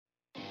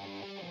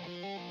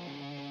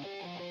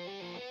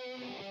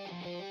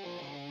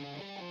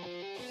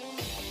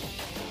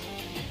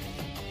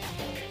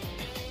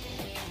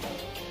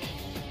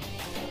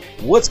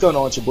What's going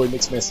on? It's your boy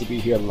Mixmaster B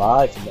here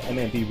live from the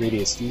MNB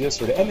Radio Studios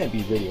for the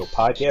MNB Radio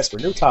Podcast, where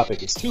no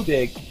topic is too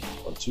big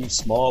or too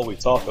small. We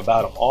talk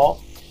about them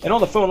all. And on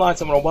the phone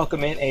lines, I'm going to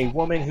welcome in a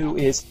woman who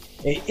is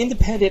an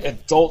independent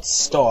adult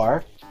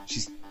star.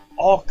 She's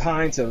all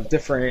kinds of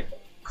different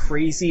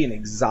crazy and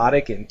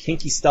exotic and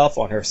kinky stuff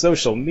on her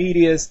social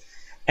medias.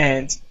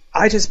 And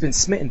I just been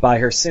smitten by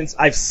her since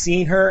I've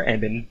seen her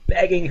and been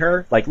begging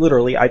her. Like,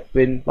 literally, I've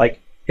been, like,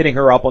 hitting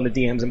her up on the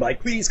DMs and be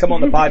like, please come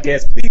on the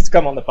podcast. Please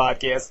come on the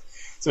podcast.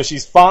 So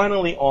she's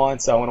finally on.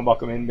 So I want to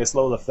welcome in Miss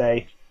Lola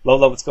Faye.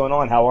 Lola, what's going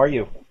on? How are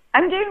you?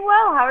 I'm doing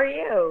well. How are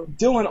you?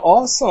 Doing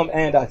awesome.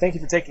 And thank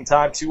you for taking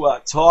time to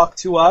talk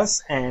to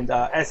us. And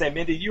as I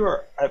mentioned, you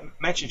are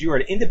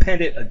an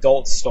independent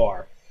adult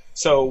star.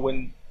 So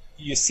when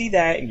you see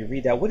that and you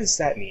read that, what does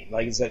that mean?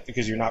 Like, is that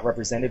because you're not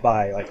represented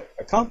by, like,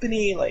 a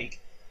company?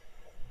 Like,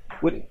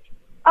 what?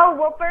 Oh,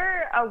 well,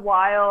 for a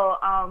while,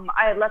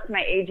 I had left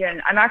my agent.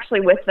 I'm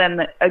actually with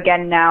them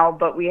again now,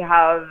 but we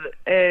have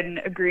an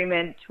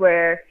agreement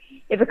where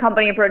if a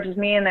company approaches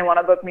me and they want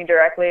to book me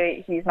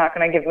directly, he's not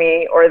going to give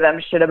me or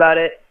them shit about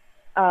it.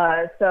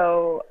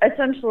 So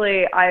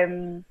essentially,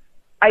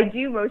 I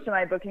do most of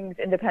my bookings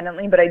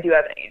independently, but I do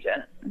have an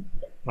agent.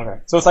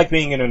 Okay. So it's like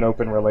being in an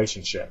open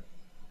relationship.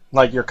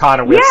 Like you're kind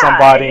of with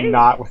somebody,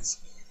 not with...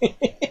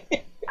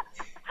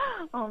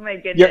 Oh my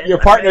goodness. Your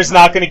partner's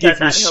not going to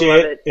give you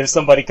shit if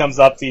somebody comes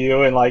up to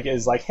you and like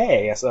is like,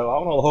 hey, so I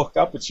want to hook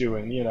up with you,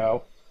 and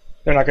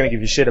they're not going to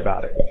give you shit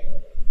about it.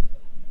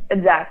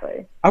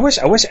 Exactly. I wish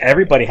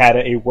everybody had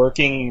a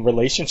working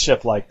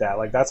relationship like that.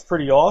 Like, that's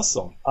pretty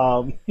awesome.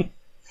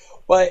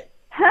 But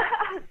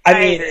I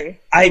mean, agree.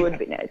 It would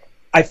be nice.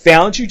 I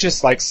found you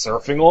just like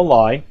surfing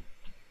online,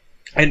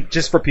 and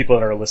just for people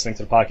that are listening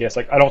to the podcast,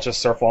 like I don't just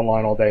surf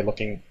online all day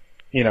looking,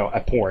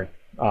 at porn.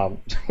 So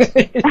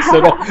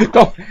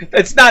don't,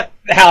 it's not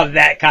how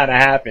that kind of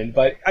happened,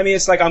 but I mean,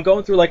 it's like I'm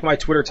going through like my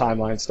Twitter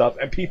timeline stuff,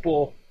 and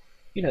people,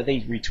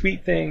 they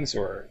retweet things,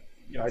 or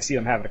I see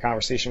them having a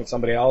conversation with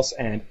somebody else,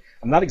 and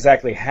I'm not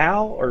exactly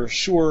how or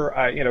sure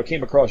I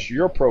came across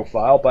your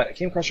profile, but I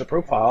came across your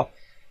profile,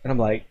 and I'm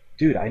like,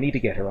 dude, I need to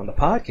get her on the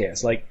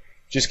podcast. Like,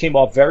 just came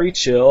off very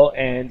chill,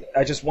 and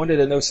I just wanted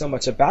to know so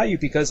much about you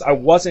because I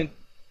wasn't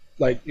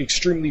like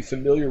extremely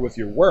familiar with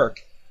your work.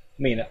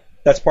 I mean,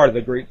 that's part of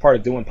the great part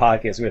of doing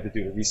podcasts. We have to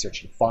do the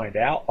research and find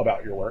out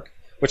about your work,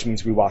 which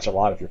means we watch a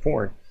lot of your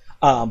porn.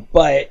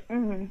 But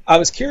I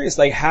was curious,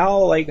 like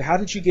how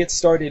did you get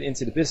started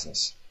into the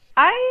business?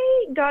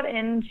 I got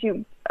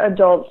into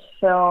adult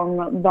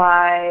film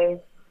I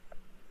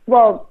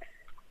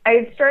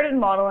started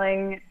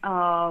modeling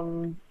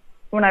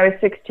when I was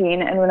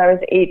 16, and when I was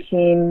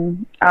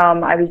 18,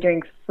 I was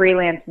doing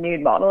freelance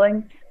nude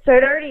modeling. So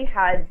I'd already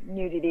had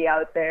nudity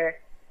out there.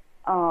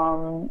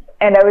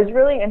 And I was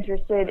really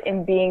interested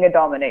in being a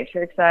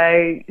dominatrix.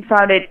 I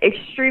found it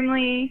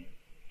extremely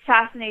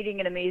fascinating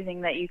and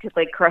amazing that you could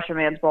like crush a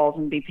man's balls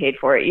and be paid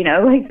for it.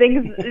 Like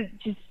things,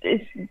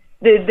 it's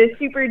the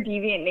super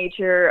deviant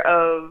nature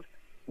of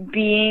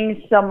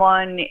being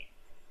someone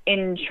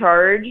in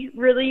charge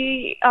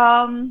really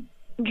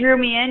drew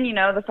me in.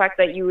 The fact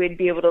that you would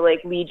be able to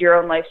like lead your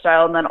own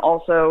lifestyle, and then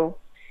also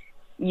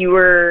you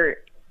were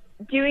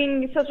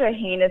doing such a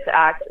heinous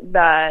act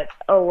that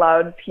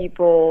allowed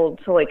people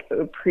to like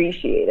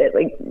appreciate it.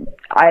 Like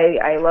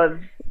I love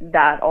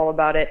that all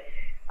about it.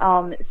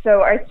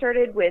 So I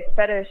started with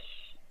fetish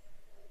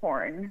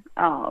porn,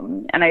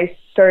 and I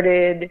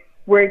started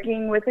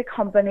working with a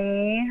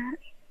company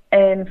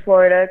in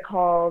Florida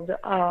called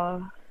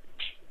Goddess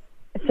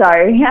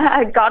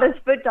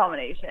Foot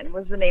Domination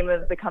was the name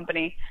of the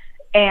company,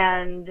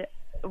 and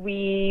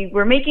we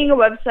were making a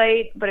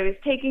website, but it was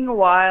taking a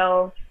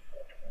while.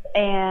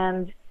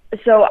 And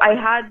so I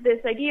had this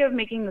idea of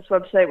making this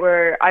website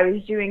where I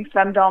was doing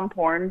femdom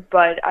porn,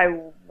 but I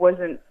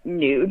wasn't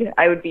nude.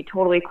 I would be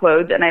totally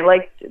clothed, and I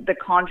liked the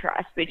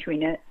contrast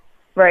between it,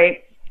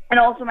 right? And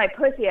also my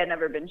pussy had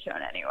never been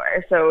shown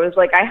anywhere. So it was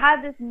like I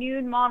had this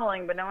nude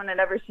modeling, but no one had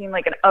ever seen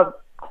like an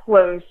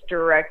up-close,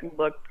 direct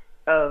look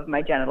of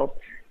my genitals.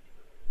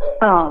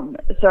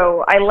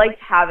 So I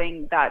liked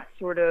having that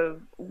sort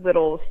of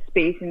little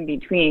space in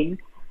between.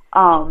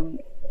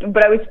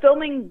 But I was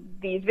filming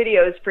these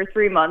videos for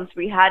 3 months.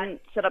 We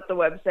hadn't set up the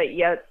website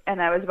yet,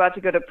 and I was about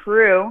to go to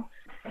Peru.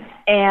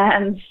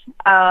 And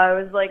I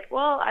was like,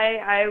 well,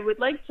 I would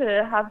like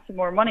to have some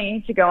more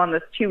money to go on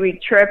this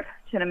 2-week trip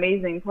to an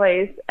amazing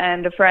place.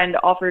 And a friend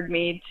offered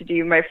me to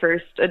do my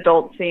first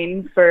adult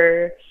scene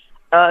for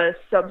a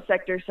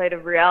subsector site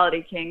of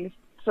Reality Kings.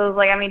 So I was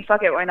like,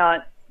 fuck it, why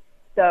not?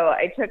 So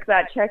I took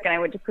that check and I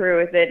went to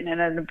Peru with it, and it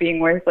ended up being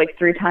worth like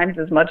 3 times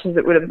as much as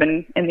it would have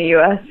been in the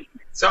U.S.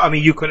 So, I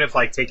mean, you couldn't have,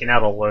 like, taken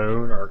out a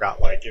loan or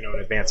got, like, an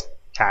advance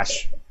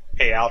cash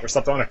payout or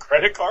something on a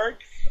credit card?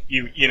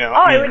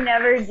 I would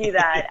never do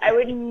that. I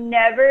would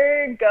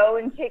never go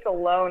and take a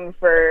loan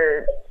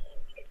for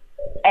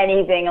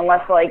anything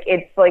unless, like,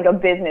 it's, like, a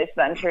business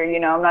venture,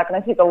 I'm not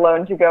going to take a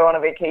loan to go on a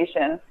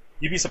vacation.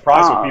 You'd be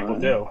surprised what people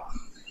do.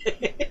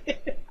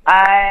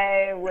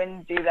 I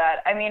wouldn't do that.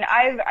 I mean,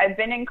 I've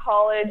been in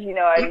college, you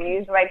know, I've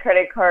used my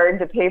credit card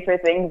to pay for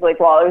things. Like,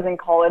 while I was in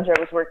college, I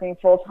was working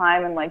full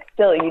time, and, like,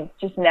 still, you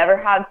just never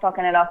had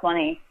fucking enough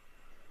money.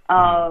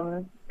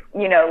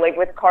 You know, like,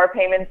 with car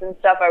payments and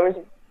stuff, I was,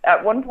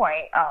 at one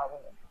point,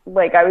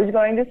 like, I was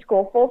going to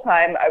school full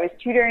time. I was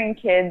tutoring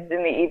kids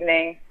in the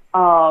evening.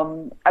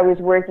 I was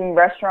working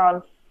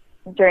restaurants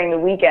during the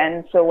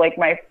weekend, so, like,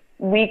 my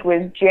week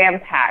was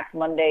jam-packed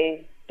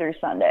Monday through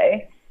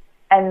Sunday.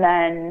 And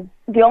then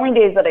the only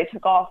days that I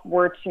took off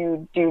were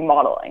to do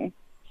modeling.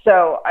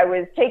 So I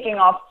was taking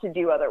off to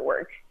do other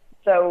work.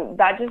 So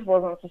that just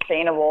wasn't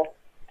sustainable,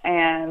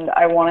 and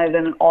I wanted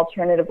an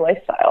alternative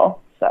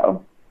lifestyle.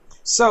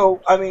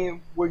 So, I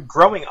mean,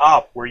 growing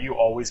up, were you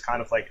always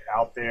kind of, like,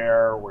 out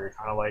there? Were you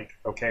kind of, like,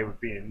 okay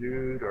with being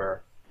nude,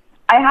 or?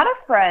 I had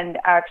a friend,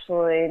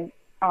 actually,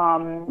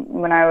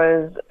 when I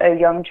was a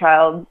young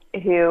child,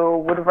 who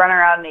would run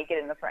around naked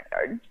in the front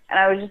yard. And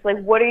I was just like,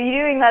 what are you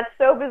doing? That's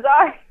so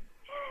bizarre.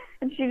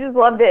 And she just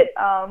loved it.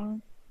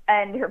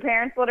 And her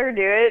parents let her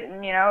do it,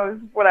 and, you know, it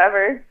was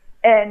whatever.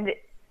 And,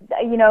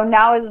 you know,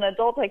 now as an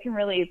adult, I can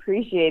really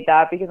appreciate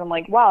that, because I'm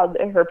like, wow,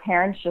 her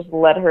parents just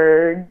let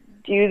her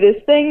do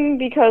this thing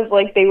because,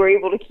 like, they were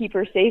able to keep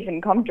her safe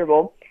and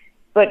comfortable.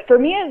 But for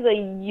me as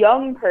a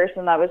young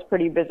person, that was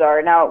pretty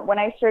bizarre. Now, when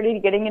I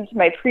started getting into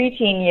my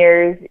preteen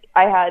years,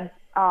 I had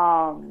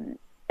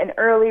an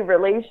early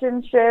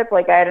relationship.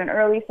 Like, I had an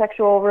early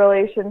sexual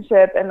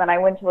relationship, and then I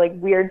went to, like,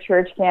 weird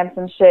church camps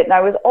and shit. And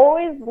I was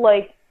always,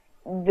 like,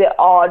 the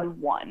odd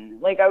one.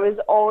 Like, I was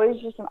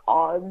always just an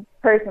odd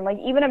person. Like,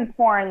 even in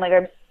porn, like,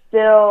 I'm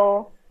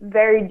still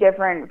very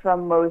different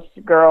from most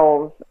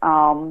girls,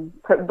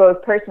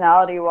 both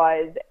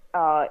personality-wise,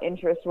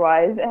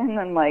 interest-wise, and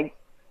then, like,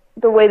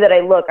 the way that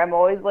I look. I'm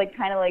always, like,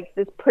 kind of like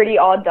this pretty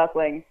odd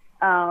duckling.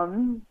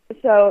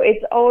 So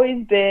it's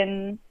always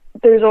been,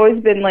 there's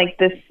always been, like,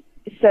 this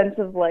sense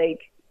of,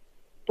 like,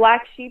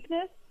 black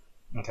sheepness.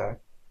 Okay.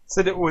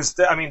 So did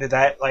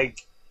that, like,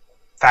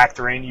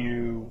 factor in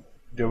you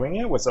doing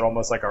it? Was it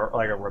almost like a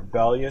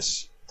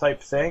rebellious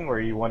type thing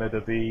where you wanted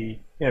to be,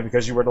 you know,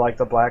 because you were like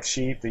the black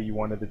sheep, that you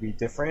wanted to be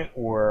different,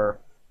 or?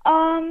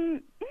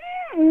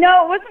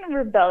 No, it wasn't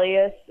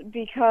rebellious,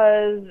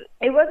 because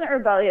it wasn't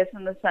rebellious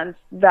in the sense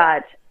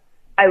that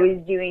I was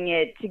doing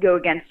it to go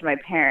against my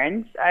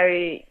parents.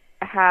 I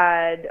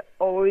had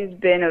always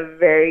been a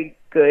very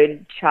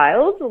good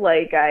child.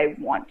 Like, I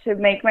want to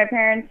make my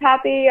parents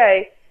happy.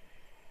 I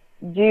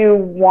do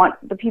want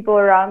the people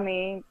around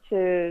me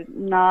to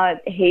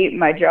not hate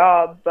my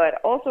job, but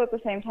also at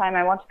the same time,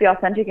 I want to be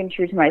authentic and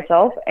true to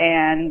myself.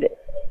 And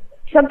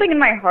something in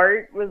my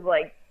heart was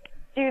like,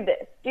 do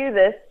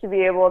this to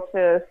be able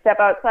to step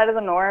outside of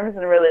the norms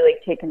and really,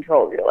 like, take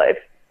control of your life.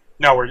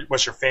 No,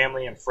 was your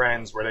family and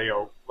friends, were they,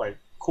 like,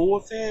 cool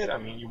with it? I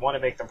mean, you want to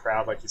make them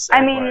proud, like you said.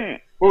 I mean,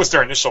 what was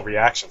their initial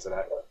reaction to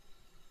that?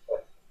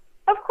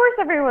 Of course,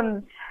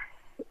 everyone's,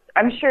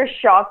 I'm sure,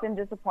 shocked and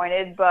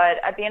disappointed,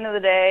 but at the end of the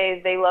day,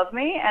 they love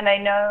me, and I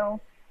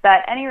know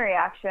that any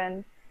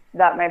reaction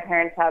that my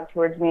parents have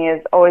towards me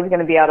is always going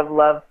to be out of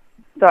love.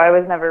 So I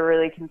was never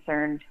really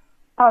concerned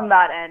on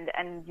that end,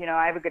 and, you know,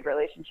 I have a good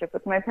relationship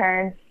with my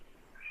parents.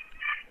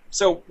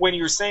 So when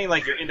you were saying,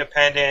 like, you're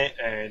independent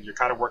and you're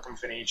kind of working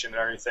with an agent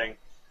and everything,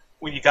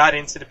 when you got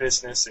into the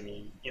business and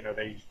you know,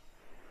 they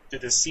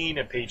did this scene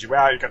and paid you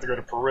out, you got to go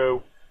to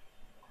Peru,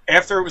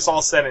 after it was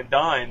all said and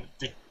done,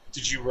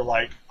 did you were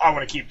like, I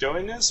want to keep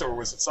doing this, or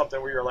was it something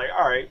where you're like,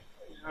 all right,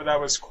 you know, that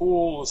was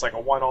cool, it was like a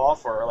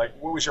one-off, or, like,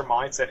 what was your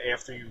mindset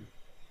after you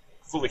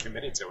fully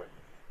committed to it?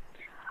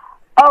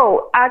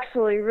 Oh,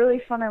 actually,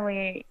 really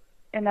funnily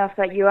enough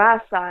that you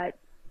asked that,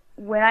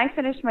 when I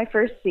finished my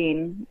first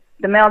scene,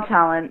 the male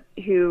talent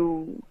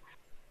who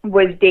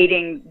was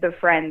dating the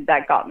friend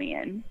that got me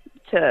in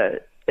to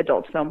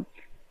adult film,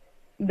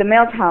 the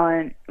male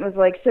talent was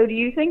like, so do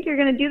you think you're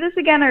going to do this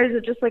again, or is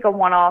it just like a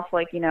one-off,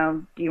 like, you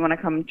know, do you want to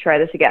come try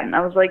this again? And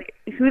I was like,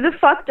 who the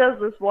fuck does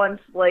this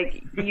once?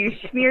 Like, you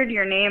smeared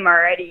your name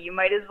already. You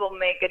might as well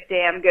make a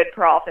damn good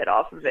profit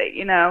off of it,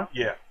 you know?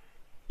 Yeah.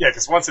 Yeah,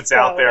 because once it's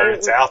out there,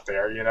 it's out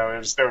there, you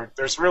know.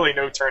 There's really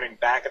no turning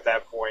back at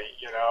that point,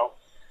 you know.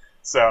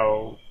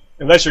 So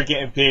unless you're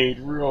getting paid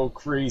real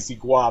crazy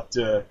guap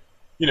to,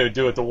 you know,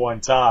 do it the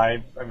one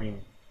time, I mean,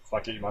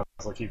 fuck it, you might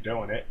as well keep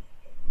doing it.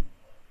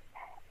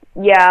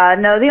 Yeah,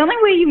 no, the only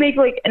way you make,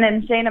 like, an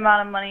insane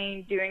amount of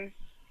money doing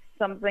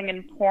something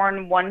in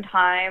porn one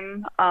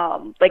time,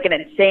 like an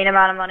insane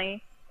amount of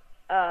money,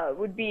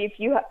 would be if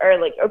you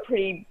are, like, a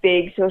pretty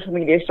big social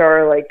media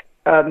star, like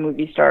a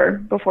movie star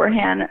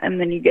beforehand, and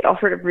then you get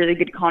offered a really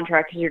good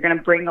contract because you're going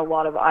to bring a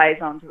lot of eyes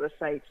onto the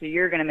site, so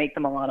you're going to make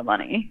them a lot of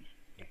money.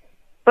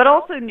 But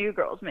also new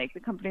girls make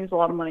the companies a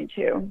lot of money,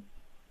 too.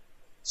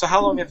 So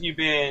how long have you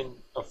been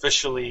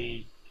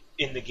officially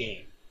in the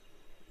game?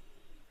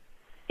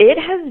 It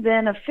has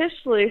been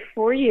officially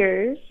 4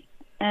 years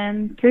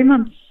and 3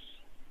 months.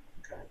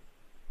 Okay.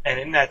 And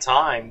in that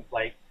time,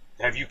 like,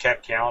 have you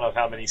kept count of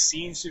how many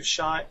scenes you've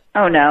shot?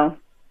 Oh, no.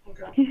 Okay.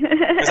 Okay.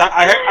 Because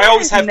I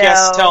always have No.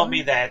 guests tell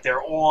me that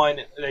they're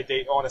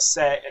they on a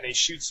set and they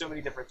shoot so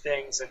many different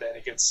things and then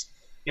it gets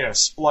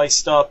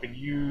spliced up and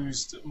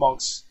used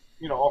amongst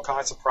all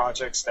kinds of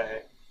projects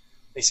that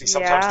they see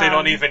sometimes they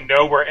don't even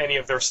know where any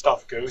of their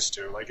stuff goes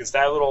to. Like, is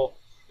that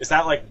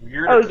like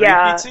weird or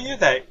creepy to you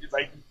that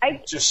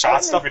like just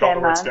shot stuff you don't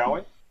know where it's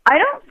going? I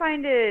don't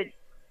find it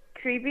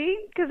creepy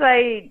because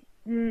I'm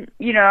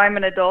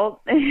an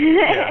adult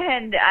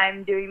and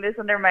I'm doing this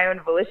under my own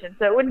volition,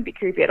 so it wouldn't be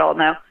creepy at all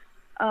now.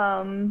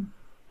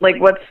 Like,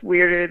 what's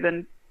weirder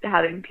than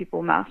having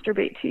people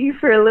masturbate to you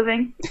for a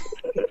living?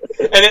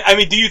 And I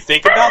mean, do you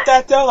think about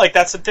that though? Like,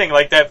 that's the thing.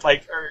 Like that.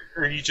 Like,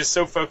 are you just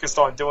so focused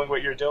on doing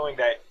what you're doing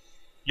that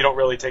you don't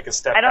really take a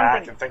step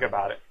back and think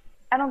about it?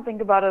 I don't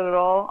think about it at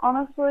all,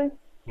 honestly.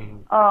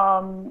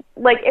 Mm-hmm.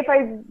 Like, if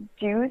I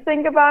do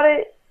think about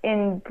it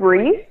in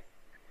brief,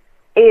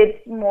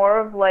 it's more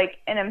of like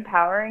an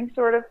empowering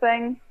sort of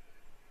thing,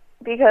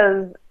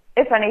 because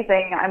if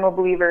anything, I'm a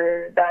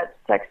believer that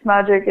sex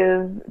magic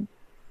is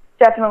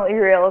definitely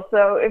real.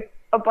 So if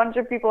a bunch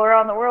of people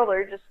around the world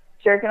are just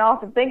jerking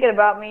off and thinking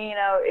about me,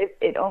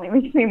 it only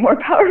makes me more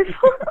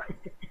powerful.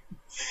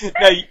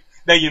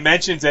 Now you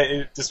mentioned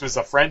that this was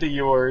a friend of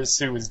yours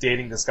who was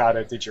dating this guy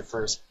that did your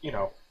first,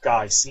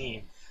 guy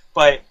scene.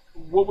 But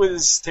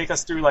take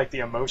us through like the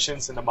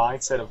emotions and the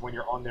mindset of when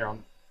you're on there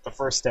on the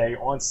first day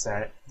on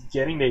set,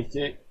 getting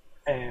naked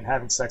and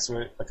having sex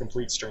with a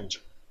complete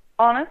stranger?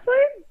 Honestly,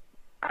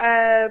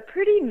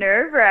 pretty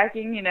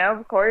nerve-wracking,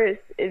 of course.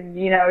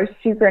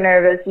 Super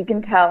nervous, you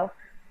can tell.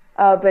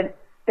 But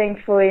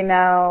thankfully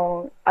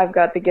now I've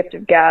got the gift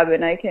of gab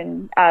and I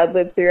can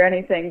ad-lib through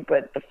anything.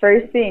 But the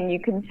first thing,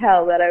 you can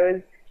tell that I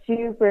was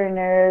super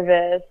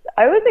nervous.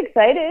 I was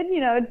excited,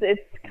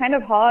 it's kind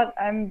of hot.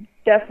 I'm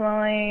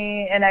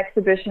definitely an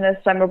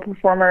exhibitionist. I'm a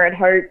performer at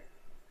heart.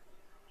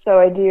 So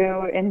I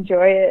do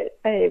enjoy it.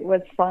 It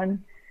was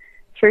fun,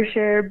 for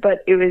sure,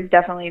 but it was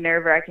definitely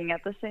nerve-wracking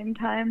at the same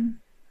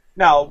time.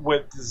 Now,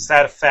 does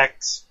that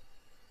affect,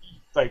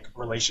 like,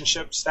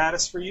 relationship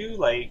status for you?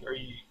 Like, are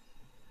you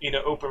in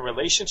an open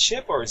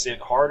relationship, or is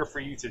it harder for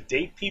you to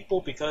date people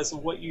because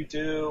of what you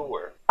do?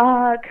 Or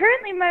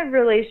currently, my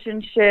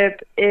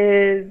relationship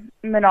is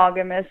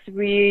monogamous.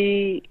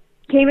 We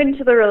came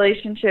into the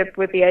relationship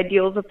with the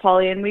ideals of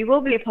poly, and we will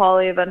be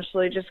poly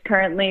eventually. Just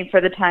currently, for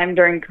the time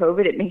during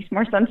COVID, it makes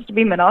more sense to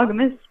be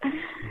monogamous.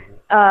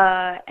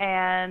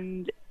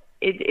 And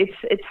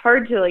it's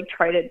hard to like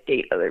try to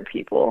date other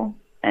people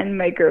and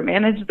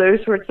micromanage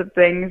those sorts of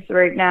things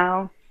right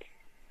now.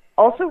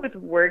 Also, with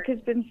work has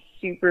been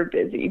super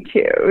busy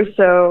too.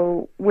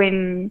 So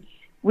when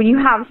you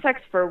have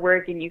sex for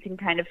work and you can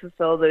kind of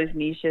fulfill those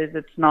niches,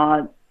 it's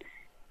not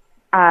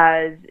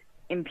as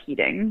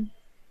impeding.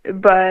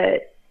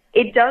 But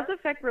it does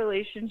affect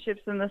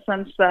relationships in the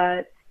sense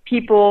that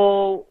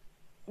people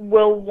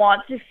will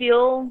want to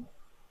feel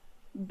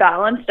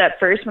balanced at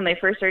first when they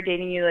first start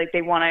dating you. Like,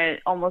 they want to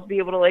almost be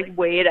able to like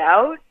weigh it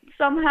out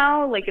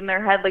somehow, like in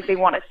their head, like they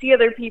want to see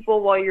other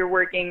people while you're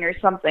working or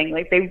something.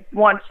 Like, they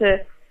want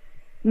to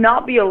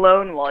not be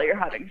alone while you're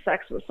having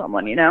sex with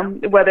someone,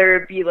 whether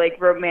it be like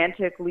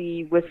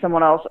romantically with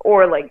someone else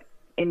or like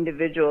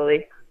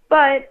individually.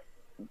 But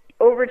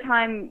over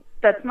time,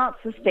 that's not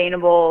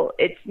sustainable.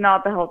 It's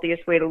not the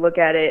healthiest way to look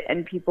at it,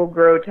 and people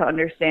grow to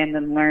understand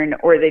and learn,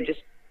 or they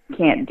just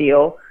can't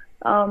deal.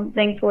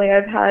 Thankfully,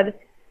 I've had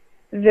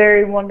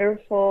very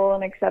wonderful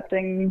and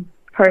accepting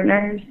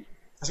partners. I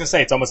was gonna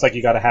say, it's almost like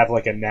you got to have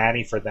like a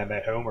nanny for them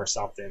at home or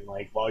something.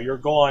 Like, while you're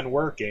gone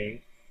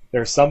working,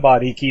 there's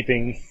somebody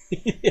keeping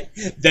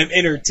them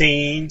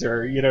entertained,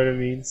 or you know what I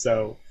mean.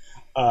 So,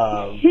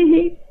 I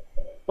do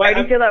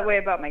feel that way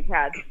about my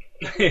cats.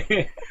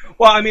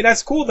 Well, I mean,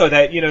 that's cool though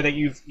that that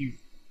you've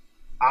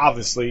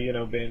obviously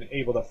been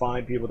able to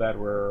find people that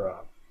were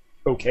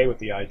okay with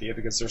the idea,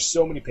 because there's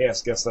so many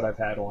past guests that I've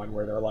had on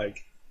where they're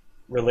like,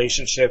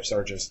 relationships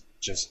are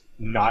just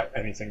not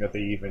anything that they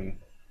even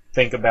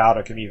think about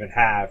or can even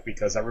have,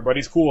 because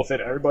everybody's cool with it.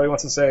 Everybody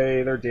wants to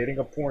say they're dating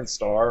a porn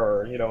star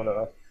or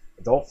an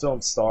adult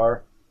film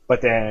star,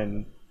 but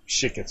then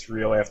shit gets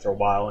real after a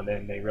while, and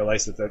then they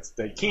realize that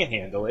they can't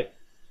handle it.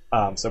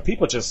 So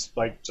people just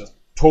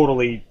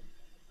totally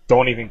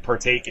don't even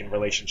partake in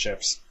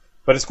relationships.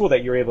 But it's cool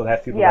that you're able to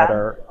have people that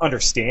are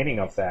understanding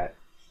of that.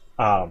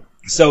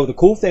 So the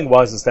cool thing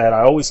is that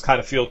I always kind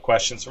of field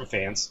questions from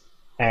fans,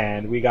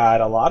 and we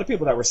got a lot of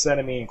people that were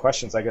sending me in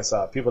questions. I guess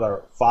people that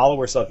are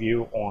followers of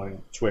you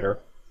on Twitter.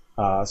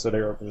 So they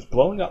were just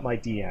blowing up my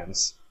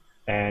DMs.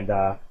 And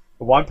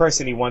one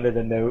person, he wanted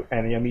to know,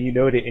 and I mean, you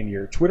noted in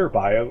your Twitter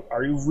bio,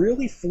 are you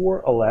really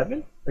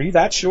 4'11"? Are you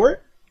that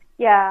short?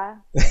 Yeah.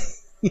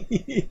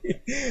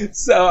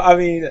 So I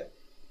mean,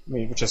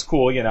 which is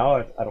cool.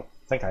 I don't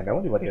think I know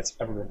anybody that's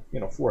ever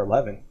been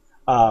 4'11".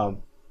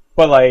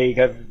 But like,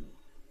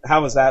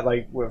 how is that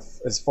like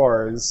with as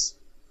far as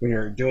when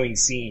you're doing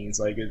scenes?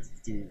 Like,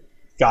 do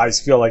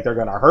guys feel like they're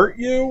gonna hurt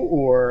you,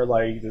 or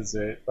like does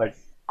it like?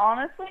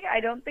 Honestly,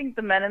 I don't think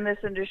the men in this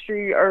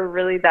industry are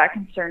really that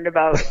concerned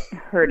about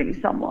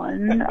hurting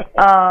someone,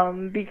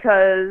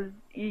 because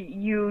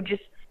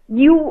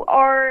you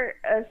are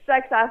a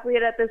sex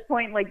athlete at this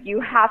point. Like,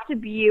 you have to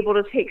be able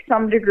to take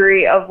some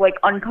degree of like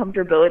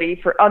uncomfortability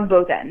on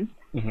both ends.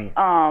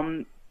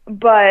 Mm-hmm.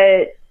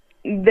 But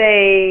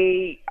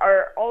they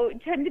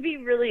tend to be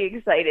really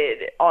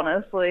excited,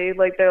 honestly.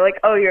 Like, they're like,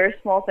 oh, you're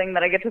a small thing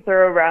that I get to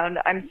throw around.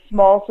 I'm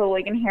small, so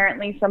like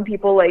inherently some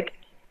people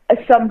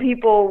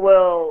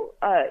will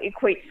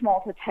equate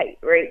small to tight,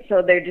 right?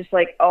 So they're just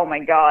like, oh my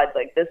god,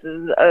 like, this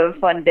is a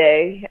fun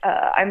day.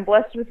 I'm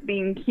blessed with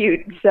being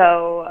cute,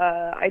 so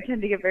I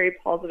tend to get very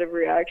positive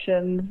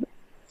reactions.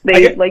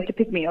 They like to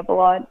pick me up a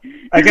lot.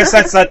 I guess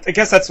that's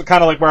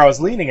kind of like where I was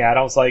leaning at.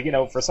 I was like,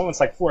 for someone that's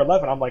like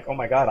 4'11", I'm like, oh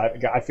my god,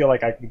 I feel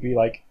like I could be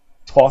like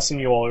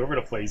tossing you all over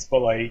the place, but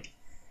like,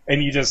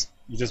 and you just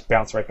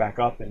bounce right back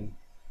up and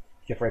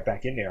get right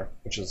back in there,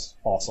 which is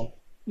awesome.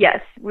 Yes,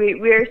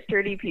 we're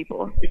sturdy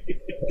people.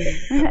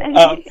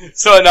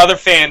 So another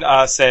fan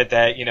said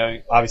that,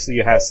 obviously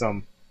you have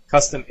some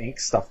custom ink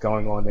stuff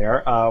going on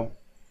there.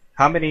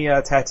 How many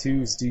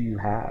tattoos do you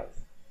have?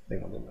 They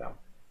want to know.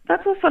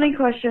 That's a funny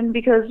question,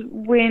 because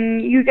when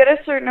you get a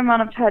certain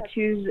amount of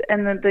tattoos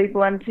and then they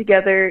blend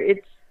together,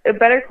 it's a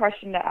better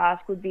question to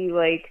ask would be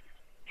like,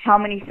 how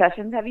many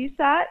sessions have you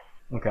sat?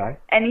 Okay.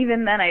 And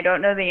even then, I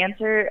don't know the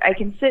answer. I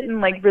can sit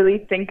and like really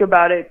think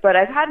about it, but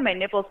I've had my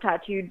nipples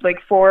tattooed like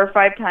 4 or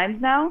 5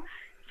 times now.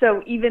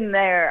 So even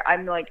there,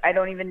 I'm like, I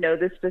don't even know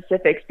the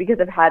specifics,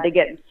 because I've had to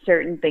get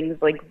certain things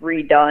like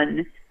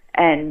redone,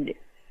 and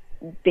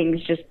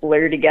things just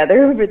blur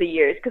together over the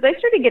years. Because I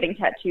started getting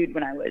tattooed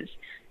when I was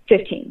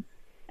 15.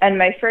 And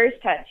my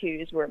first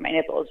tattoos were my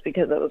nipples,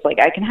 because I was like,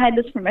 I can hide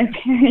this from my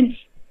parents.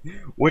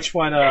 Which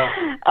one,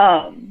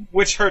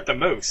 which hurt the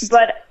most?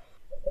 But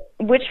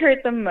which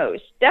hurt the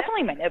most?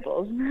 Definitely my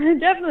nipples.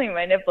 Definitely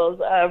my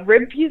nipples.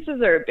 Rib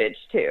pieces are a bitch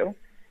too.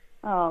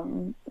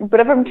 But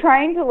if I'm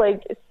trying to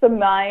like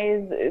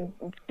surmise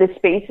the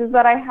spaces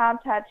that I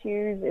have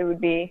tattoos, it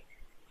would be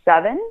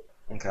 7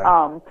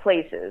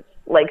 places,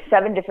 like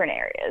 7 different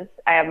areas.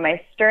 I have my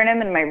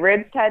sternum and my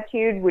ribs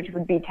tattooed, which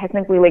would be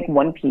technically like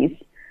one piece.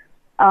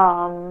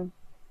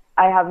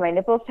 I have my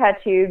nipples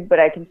tattooed, but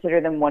I consider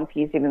them one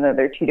piece, even though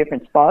they're 2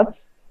 different spots.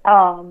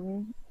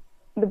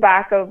 The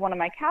back of one of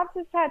my calves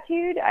is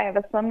tattooed. I have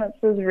a sun that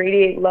says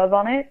 "Radiate Love"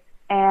 on it.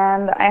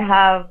 And I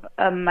have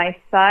my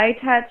thigh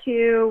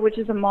tattoo, which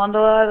is a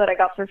mandala that I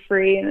got for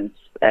free, and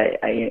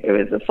it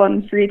was a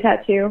fun free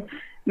tattoo.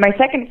 My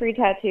second free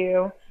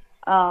tattoo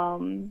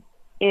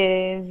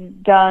is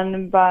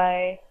done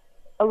by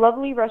a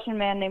lovely Russian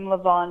man named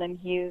Levon, and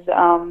he's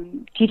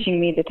teaching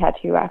me the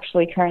tattoo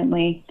actually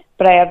currently.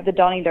 But I have the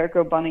Donnie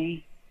Darko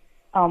bunny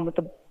with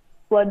the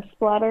blood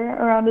splatter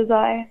around his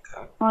eye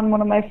on one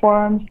of my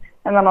forearms.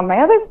 And then on my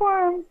other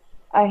forearm,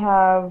 I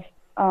have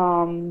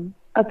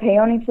a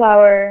peony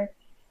flower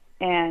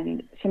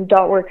and some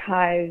dot work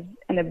hives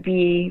and a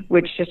bee,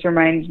 which just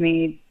reminds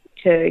me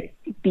to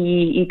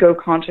be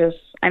eco-conscious.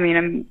 I mean,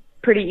 I'm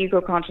pretty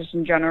eco-conscious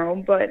in general,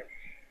 but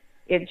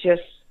it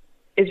just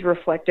is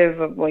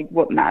reflective of like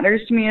what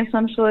matters to me,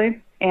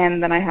 essentially.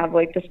 And then I have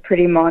like this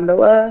pretty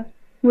mandala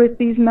with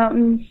these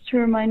mountains to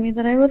remind me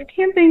that I love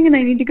camping and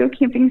I need to go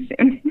camping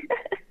soon.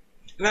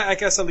 And I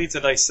guess that leads a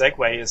nice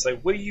segue. Is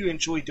like, what do you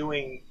enjoy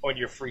doing on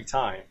your free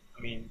time?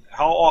 I mean,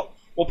 well,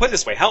 put it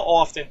this way: how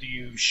often do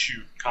you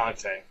shoot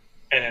content,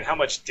 and then how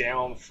much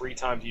down free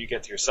time do you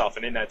get to yourself?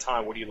 And in that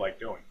time, what do you like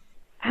doing?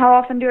 How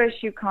often do I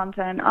shoot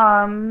content?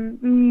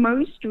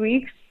 Most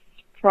weeks,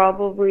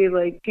 probably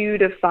like 2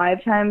 to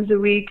 5 times a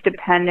week,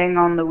 depending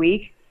on the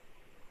week.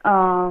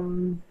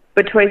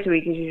 But twice a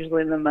week is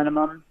usually the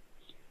minimum.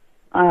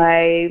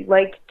 I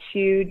like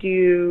to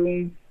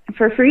do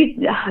for free.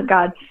 Oh,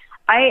 God.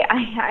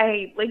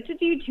 I like to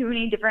do too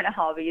many different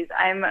hobbies.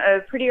 I'm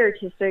a pretty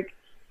artistic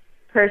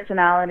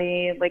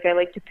personality. Like, I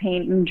like to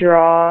paint and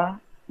draw,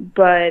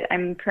 but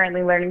I'm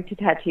currently learning to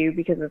tattoo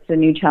because it's a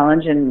new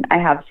challenge, and I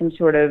have some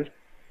sort of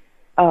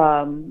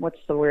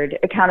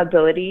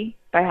accountability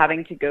by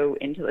having to go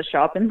into the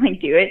shop and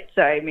like do it.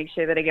 So I make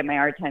sure that I get my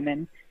art time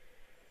in.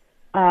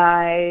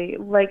 I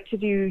like to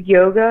do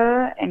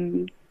yoga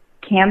and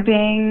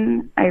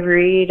camping. I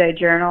read, I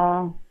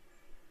journal.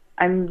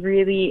 I'm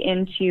really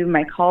into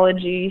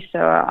mycology, so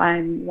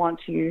I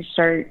want to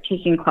start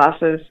taking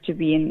classes to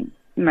be in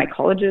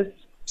mycologist.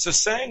 So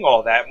saying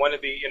all that, want to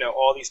be,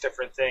 all these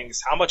different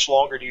things, how much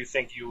longer do you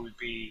think you would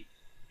be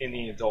in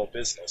the adult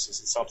business?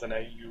 Is it something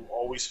that you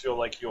always feel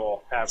like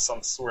you'll have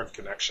some sort of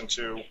connection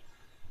to,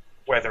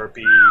 whether it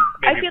be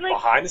maybe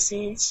behind the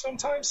scenes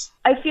sometimes?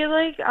 I feel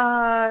like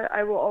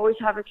I will always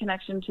have a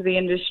connection to the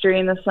industry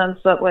in the sense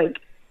that, like,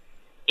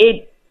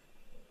 it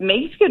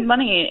makes good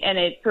money and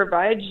it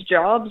provides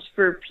jobs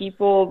for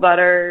people that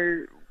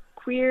are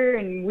queer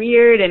and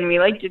weird, and we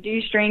like to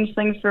do strange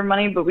things for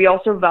money, but we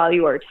also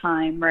value our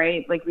time,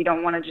 right? Like, we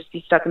don't want to just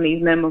be stuck in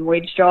these minimum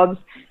wage jobs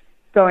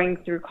going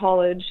through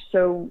college.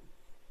 So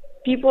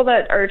people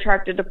that are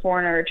attracted to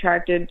porn are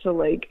attracted to,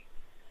 like,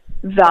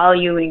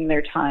 valuing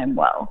their time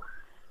well.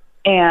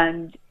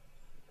 And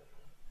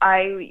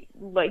I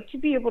like to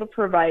be able to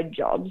provide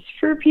jobs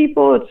for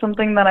people. It's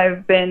something that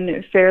I've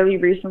been fairly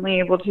recently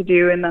able to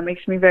do, and that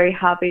makes me very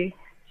happy.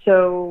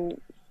 So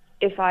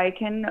if I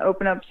can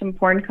open up some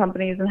porn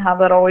companies and have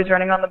that always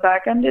running on the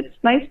back end, it's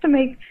nice to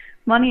make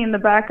money in the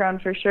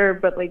background for sure,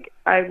 but like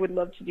I would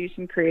love to do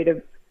some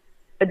creative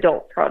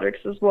adult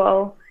projects as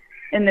well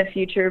in the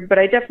future, but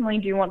I definitely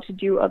do want to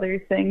do other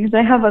things.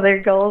 I have other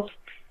goals.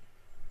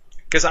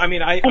 Because I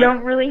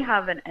don't really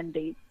have an end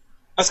date.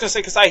 I was going to say,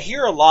 because I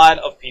hear a lot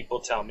of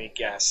people tell me,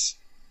 guess,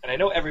 and I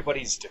know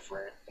everybody's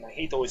different, and I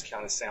hate to always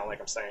kind of sound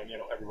like I'm saying,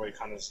 everybody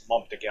kind of is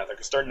lumped together,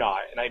 because they're not,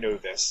 and I know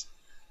this.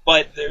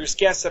 But there's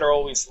guests that are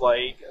always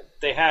like,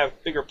 they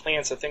have bigger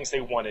plans of things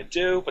they want to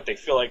do, but they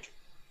feel like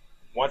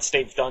once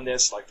they've done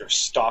this, like they're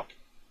stuck,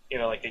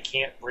 like they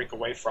can't break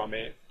away from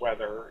it,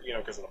 whether,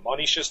 because the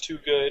money's just too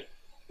good,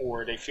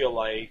 or they feel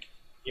like,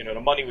 the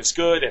money was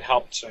good, it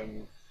helped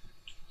them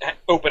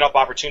open up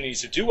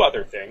opportunities to do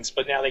other things,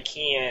 but now they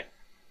can't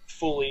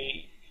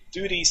fully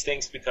do these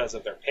things because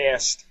of their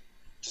past.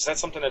 Is that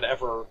something that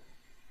ever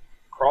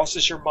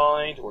crosses your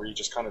mind, or you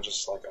just kind of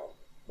just like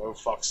a no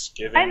fucks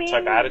given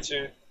type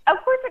attitude? Of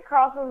course it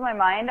crosses my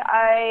mind.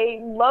 I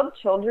love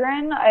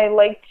children. I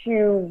like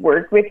to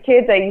work with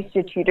kids. I used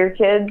to tutor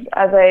kids,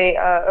 as I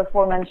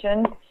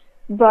aforementioned.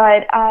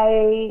 But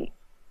the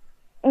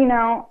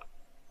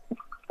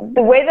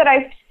way that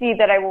I see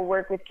that I will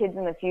work with kids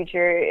in the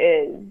future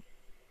is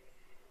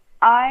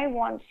I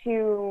want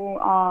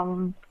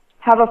to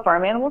have a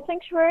farm animal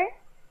sanctuary,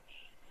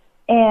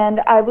 and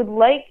I would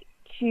like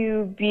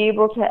to be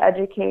able to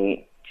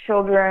educate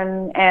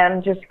children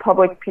and just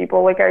public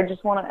people. Like, I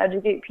just want to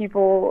educate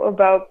people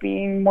about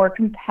being more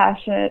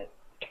compassionate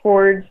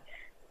towards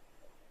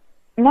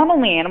not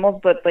only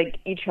animals, but like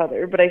each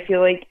other. But I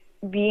feel like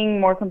being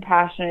more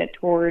compassionate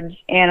towards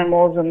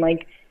animals and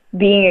like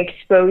being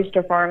exposed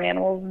to farm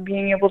animals and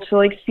being able to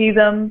like see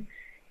them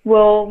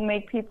will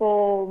make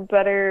people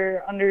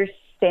better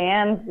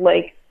understand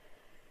like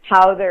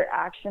how their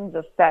actions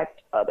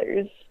affect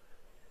others.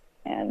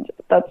 And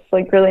that's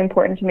like really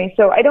important to me.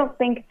 So I don't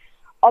think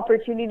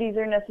opportunities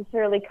are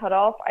necessarily cut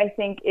off. I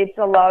think it's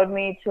allowed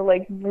me to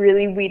like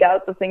really weed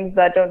out the things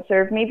that don't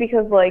serve me,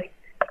 because like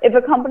if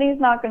a company's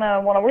not going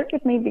to want to work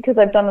with me because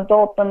I've done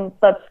adult, then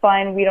that's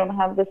fine. We don't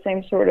have the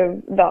same sort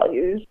of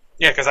values.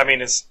 Yeah, because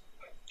it's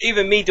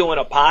even me doing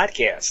a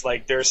podcast.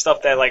 Like, there's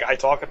stuff that like I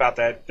talk about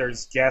that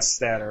there's guests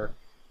that are,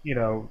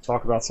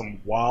 talk about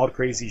some wild,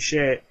 crazy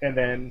shit, and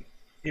then,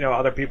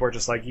 other people are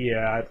just like,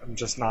 yeah, I'm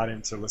just not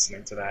into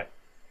listening to that.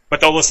 But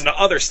they'll listen to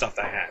other stuff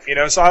that I have,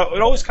 So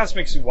it always kind of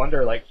makes you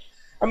wonder, like,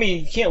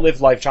 you can't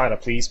live life trying to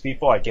please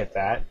people, I get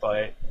that,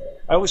 but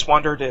I always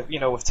wondered if,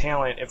 with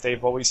talent, if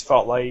they've always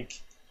felt like,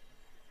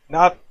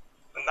 I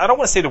don't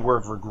want to say the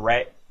word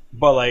regret,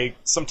 but like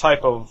some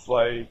type of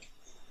like,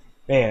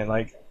 man,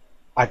 like,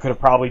 I could have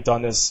probably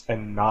done this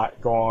and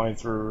not gone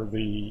through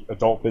the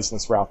adult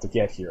business route to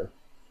get here,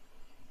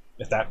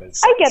 if that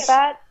makes sense. I get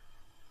that.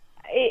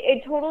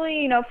 It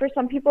totally, for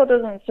some people it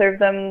doesn't serve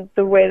them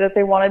the way that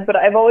they wanted, but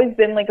I've always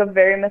been like a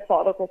very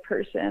methodical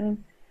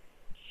person.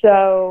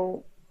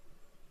 So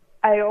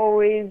I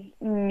always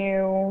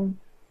knew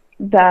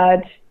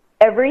that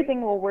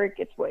everything will work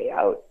its way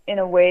out in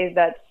a way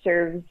that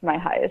serves my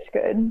highest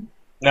good.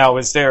 Now,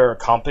 is there a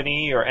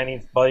company or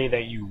anybody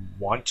that you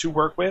want to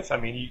work with?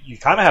 You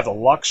kind of have the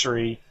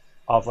luxury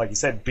of, like you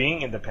said,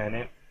 being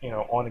independent,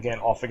 on again,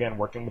 off again,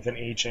 working with an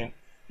agent,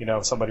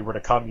 if somebody were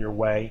to come your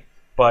way.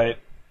 But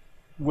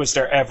was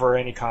there ever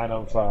any kind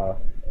of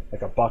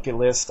like a bucket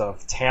list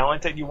of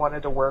talent that you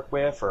wanted to work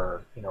with,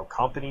 or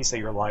companies that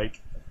you're like,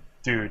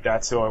 dude,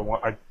 that's who I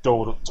want? I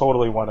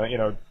totally want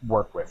to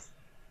work with.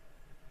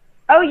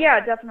 Oh yeah,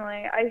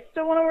 definitely. I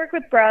still want to work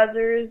with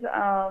Brazzers.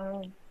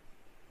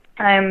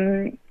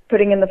 I'm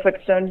putting in the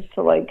footstones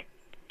to like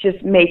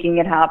just making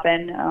it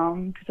happen,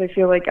 because I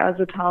feel like as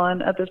a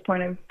talent at this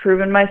point I've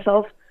proven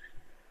myself.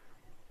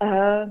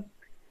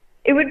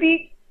 It would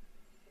be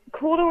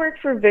cool to work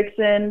for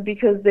Vixen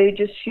because they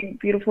just shoot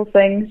beautiful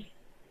things,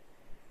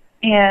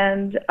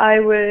 and I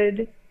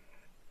would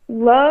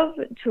love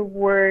to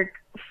work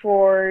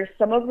for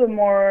some of the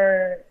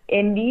more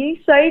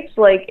indie sites.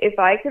 Like, if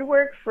I could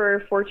work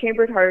for Four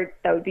Chambered Heart,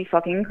 that would be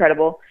fucking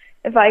incredible.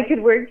 If I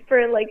could work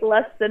for like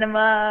Less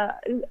Cinema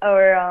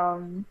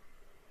or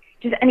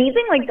just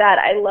anything like that.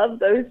 I love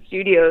those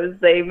studios.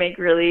 They make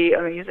really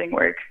amazing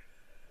work.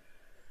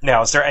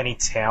 Now, is there any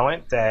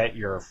talent that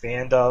you're a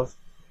fan of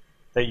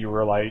that you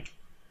were like,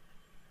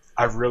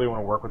 I really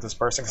want to work with this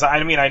person? Because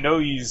I know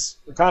you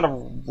kind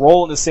of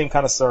roll in the same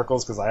kind of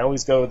circles, because I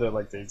always go to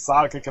like the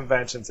Exotica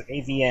conventions and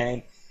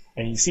AVN,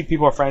 and you see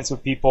people are friends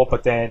with people,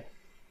 but then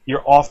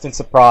you're often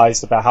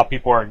surprised about how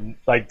people are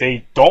like,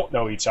 they don't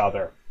know each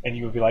other, and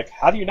you would be like,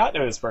 how do you not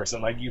know this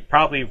person? Like, you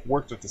probably have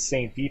worked with the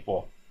same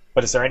people.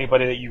 But is there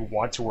anybody that you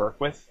want to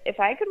work with? If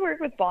I could work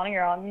with Bonnie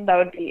Ron, that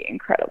would be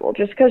incredible.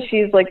 Just because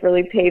she's like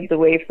really paved the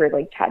way for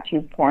like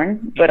tattoo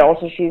porn, but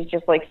also she's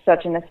just like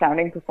such an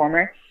astounding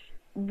performer.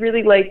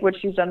 Really like what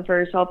she's done for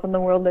herself in the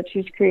world that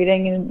she's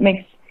creating, and it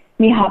makes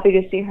me happy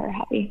to see her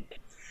happy.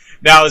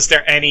 Now, is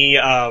there any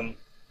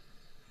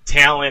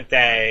talent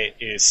that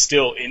is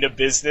still in the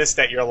business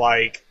that you're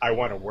like, I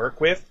want to work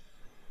with?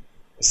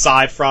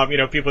 Aside from,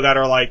 people that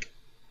are like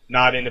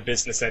not in the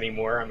business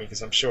anymore. I mean,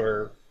 because I'm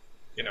sure,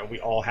 we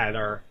all had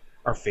our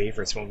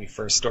favorites when we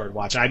first started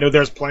watching. I know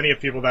there's plenty of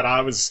people that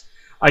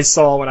I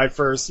saw when I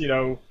first,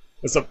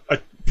 was a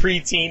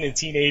preteen and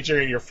teenager,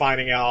 and you're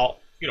finding out,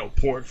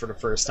 porn for the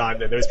first time,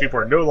 that those people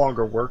are no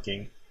longer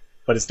working.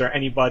 But is there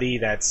anybody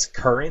that's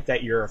current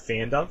that you're a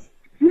fan of?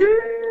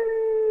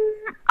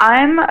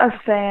 I'm a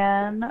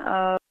fan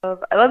of.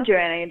 I love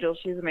Joanna Angel.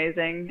 She's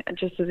amazing,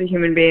 just as a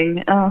human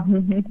being.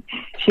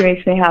 She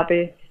makes me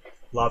happy.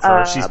 Love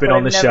her. She's been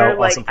on the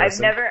show. Awesome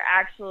person. I've never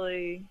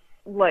actually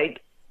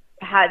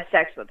had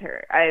sex with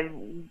her. I've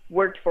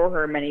worked for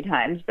her many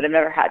times, but I've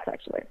never had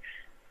sex with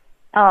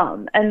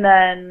her. And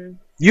then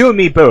you and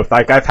me both.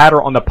 Like, I've had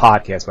her on the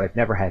podcast, but I've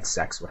never had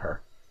sex with her,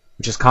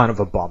 which is kind of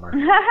a bummer.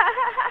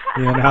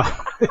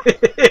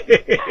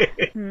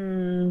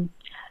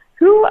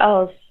 Who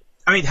else?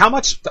 I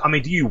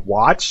mean, do you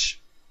watch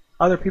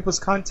other people's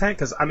content?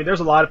 Because, I mean, there's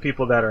a lot of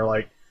people that are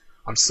like,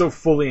 I'm so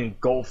fully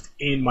engulfed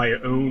in my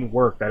own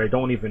work that I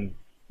don't even,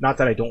 not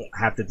that I don't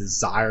have the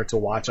desire to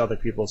watch other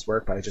people's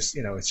work, but I just,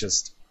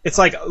 it's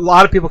like a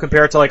lot of people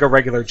compare it to like a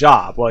regular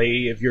job. Like,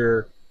 if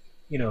you're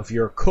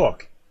a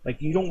cook,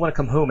 like, you don't want to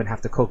come home and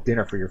have to cook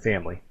dinner for your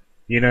family.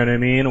 You know what I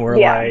mean? Or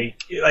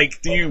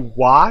like, do you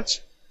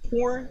watch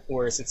porn?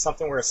 Or is it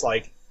something where it's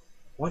like,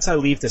 once I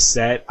leave the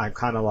set, I'm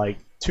kind of like,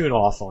 tune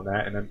off on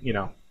that, and then,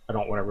 I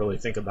don't want to really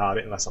think about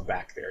it unless I'm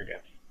back there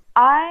again.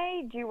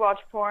 I do watch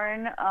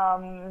porn,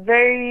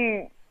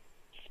 very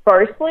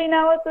sparsely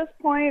now at this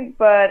point,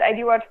 but I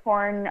do watch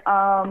porn.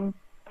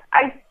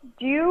 I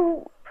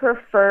do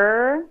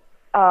prefer,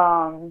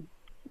 girls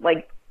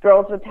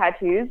with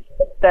tattoos.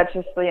 That's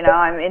just,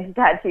 I'm into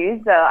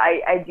tattoos, so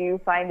I do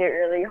find it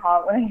really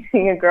hot when I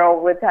see a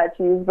girl with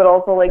tattoos, but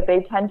also,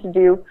 they tend to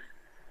do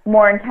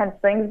more intense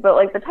things,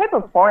 but, the type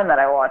of porn that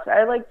I watch,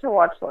 I like to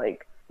watch,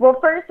 well,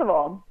 first of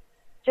all,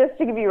 just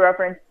to give you a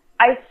reference,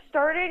 I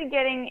started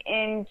getting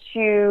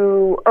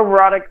into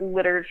erotic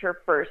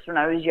literature first when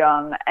I was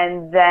young,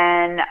 and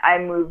then I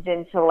moved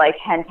into,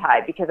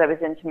 hentai because I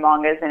was into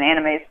mangas and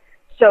animes.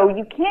 So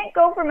you can't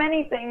go from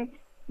anything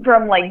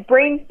from,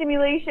 brain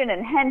stimulation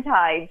and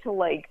hentai to,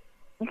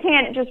 you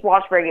can't just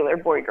watch regular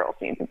boy-girl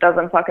scenes. It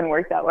doesn't fucking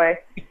work that way.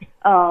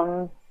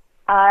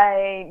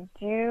 I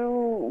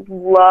do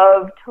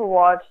love to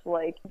watch,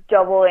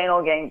 double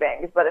anal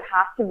gangbangs, but it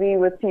has to be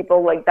with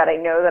people, that I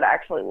know that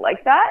actually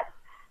like that.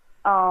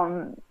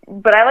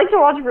 But I like to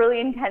watch really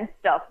intense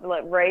stuff,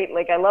 right?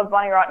 I love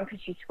Bonnie Rotten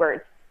because she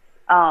squirts,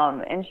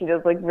 and she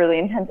does, really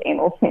intense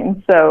anal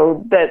scenes.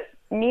 So that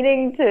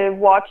needing to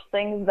watch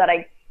things that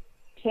I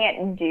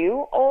can't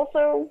do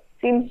also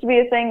seems to be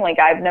a thing.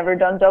 I've never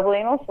done double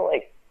anal, so,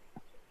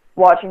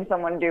 watching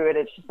someone do it,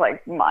 it's just,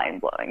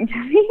 mind-blowing to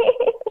me.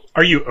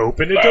 Are you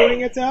open to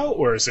doing it, though?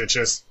 Or is it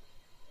just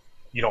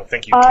you don't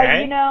think you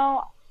can?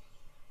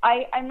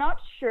 I'm not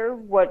sure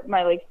what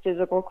my,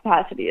 physical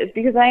capacity is,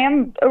 because I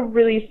am a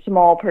really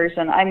small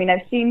person. I mean,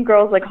 I've seen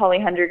girls like Holly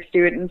Hendricks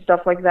do it and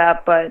stuff like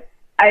that, but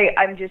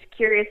I'm just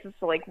curious as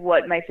to,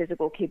 what my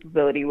physical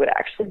capability would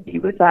actually be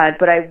with that.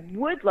 But I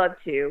would love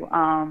to.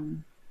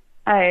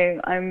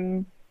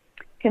 I'm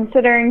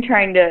considering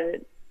trying to,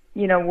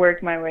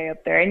 work my way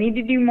up there. I need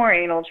to do more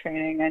anal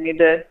training. I need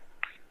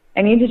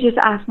to just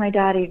ask my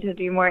daddy to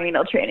do more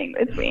anal training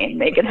with me and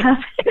make it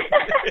happen.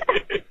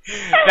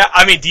 Now,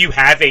 I mean, do you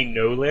have a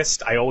no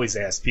list? I always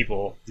ask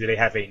people, do they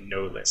have a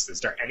no list? Is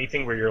there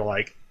anything where you're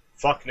like,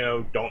 fuck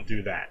no, don't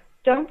do that?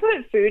 Don't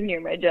put food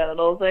near my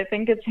genitals. I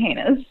think it's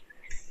heinous.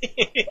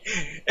 And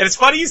it's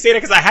funny you say that,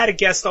 because I had a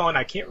guest on,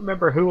 I can't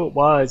remember who it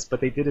was, but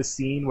they did a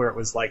scene where it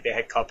was they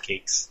had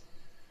cupcakes,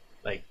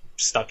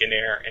 stuck in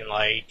there, and,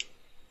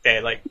 they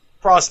had,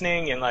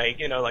 frosting and,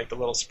 the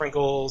little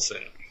sprinkles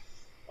and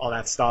all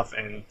that stuff,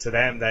 and to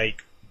them,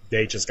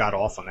 they just got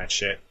off on that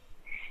shit.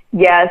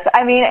 Yes,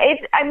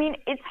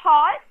 it's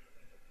hot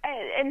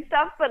and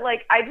stuff, but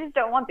I just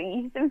don't want the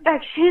yeast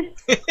infection.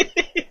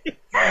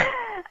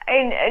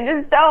 I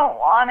just don't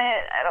want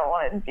it. I don't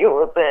want to deal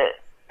with it.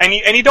 And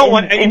you don't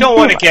want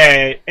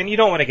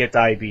to get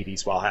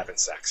diabetes while having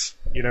sex.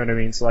 You know what I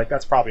mean? So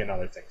that's probably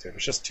another thing too.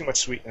 There's just too much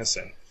sweetness,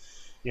 and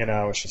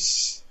it's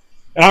just.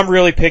 And I'm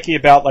really picky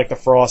about the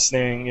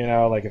frosting,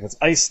 if it's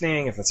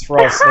icing, if it's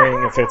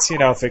frosting, if it's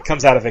if it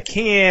comes out of a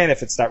can,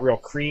 if it's that real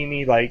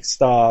creamy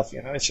stuff,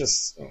 it's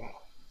just there's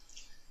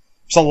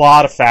a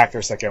lot of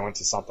factors that go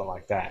into something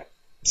like that.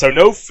 So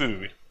no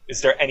food.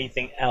 Is there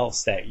anything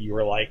else that you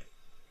were like,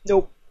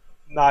 nope,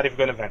 not even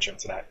going to venture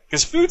into that?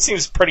 Because food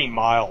seems pretty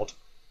mild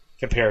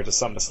compared to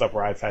some of the stuff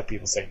where I've had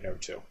people say no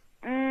to.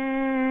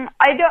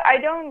 I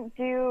don't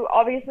do,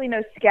 obviously,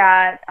 no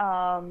scat.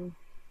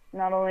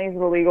 Not only is it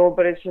illegal,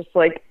 but it's just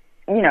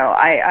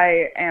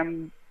I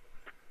am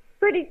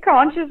pretty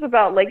conscious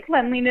about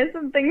cleanliness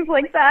and things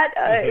like that.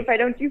 If I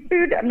don't do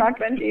food, I'm not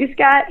going to do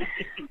scat.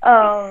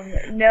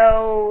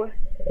 No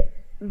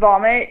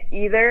vomit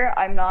either.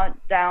 I'm not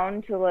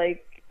down to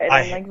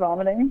I don't like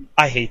vomiting.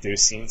 I hate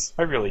those scenes.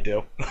 I really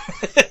do.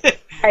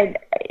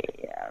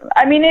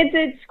 I mean,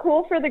 it's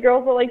cool for the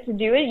girls that like to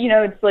do it. You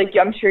know, it's like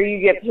I'm sure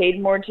you get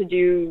paid more to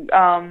do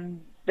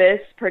this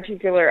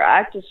particular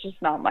act. It's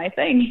just not my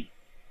thing.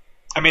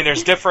 I mean,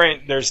 there's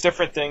different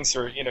things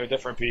for, you know,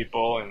 different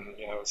people, and,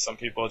 you know, some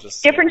people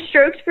just... Different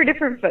strokes for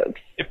different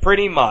folks.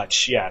 Pretty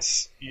much,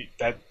 yes.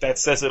 That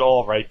says it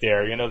all right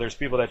there. You know, there's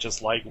people that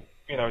just like,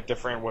 you know,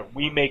 different, what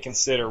we may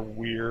consider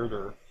weird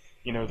or,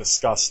 you know,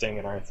 disgusting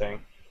and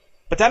everything.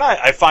 But then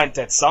I find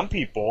that some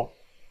people,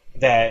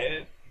 that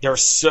they're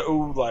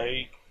so,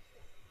 like,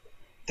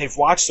 they've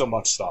watched so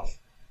much stuff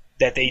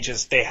that they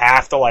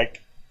have to,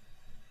 like,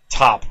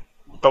 top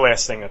the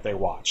last thing that they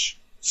watch.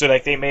 So,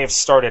 like, they may have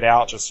started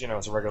out just, you know,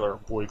 as a regular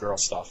boy-girl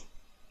stuff,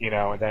 you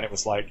know, and then it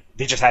was like,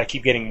 they just had to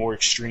keep getting more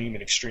extreme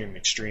and extreme and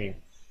extreme,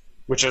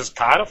 which is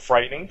kind of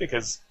frightening,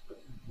 because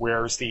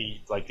where's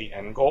the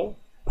end goal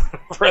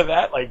for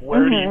that? Like,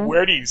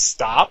 where do you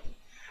stop?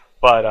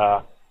 But,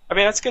 I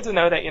mean, that's good to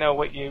know that, you know,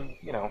 what you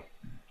know,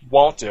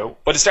 won't do.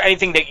 But is there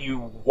anything that you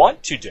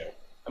want to do?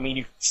 I mean,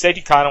 you said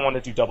you kind of want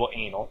to do double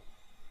anal,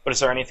 but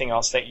is there anything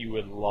else that you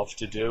would love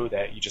to do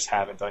that you just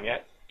haven't done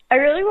yet? I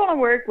really want to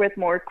work with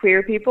more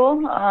queer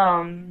people.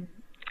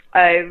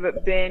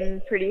 I've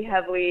been pretty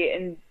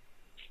heavily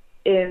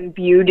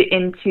imbued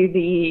into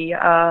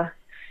the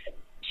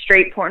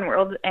straight porn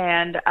world,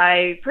 and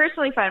I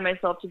personally find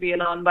myself to be a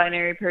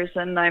non-binary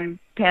person. I'm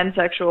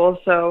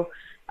pansexual, so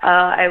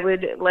I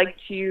would like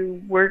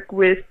to work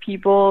with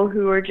people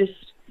who are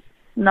just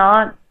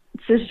not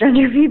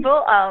cisgender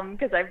people,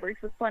 because I've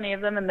worked with plenty of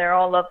them, and they're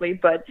all lovely,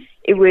 but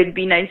it would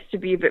be nice to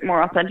be a bit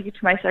more authentic to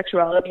my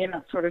sexuality in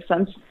that sort of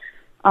sense.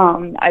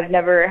 I've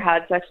never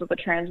had sex with a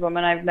trans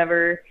woman. I've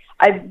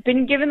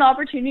been given the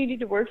opportunity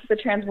to work with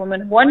a trans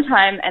woman one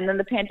time, and then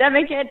the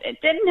pandemic hit. It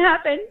didn't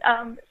happen.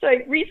 So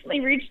I recently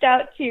reached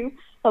out to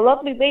a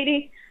lovely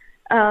lady,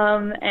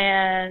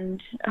 and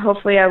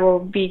hopefully I will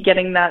be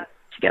getting that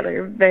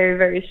together very,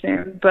 very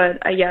soon. But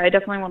yeah, I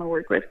definitely want to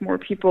work with more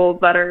people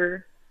that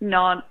are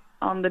not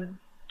on the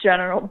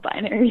general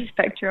binary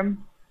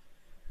spectrum.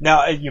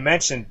 Now, you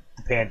mentioned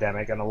the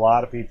pandemic, and a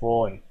lot of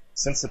people, and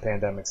since the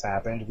pandemic's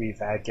happened, we've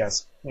had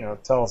guests, you know,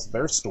 tell us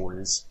their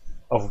stories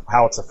of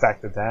how it's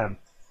affected them.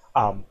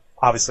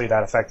 Obviously,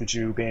 that affected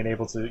you being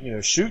able to, you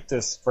know, shoot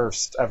this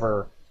first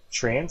ever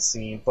trans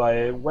scene.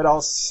 But what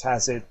else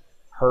has it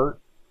hurt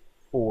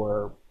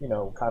or, you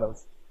know, kind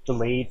of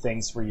delayed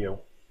things for you?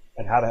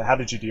 And how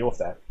did you deal with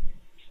that?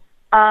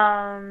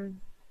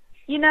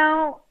 You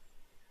know,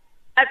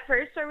 at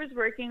first I was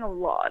working a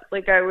lot.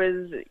 Like, I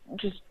was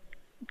just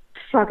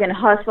fucking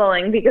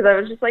hustling, because I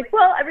was just like,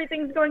 well,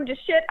 everything's going to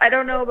shit. I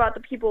don't know about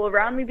the people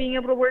around me being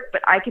able to work,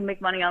 but I can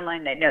make money online,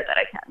 and I know that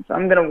I can. So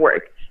I'm going to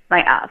work my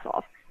ass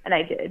off. And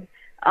I did.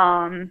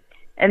 And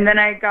then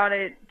I got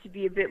it to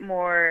be a bit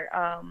more,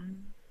 I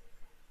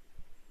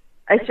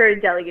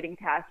started delegating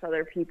tasks to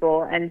other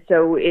people, and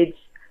so it's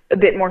a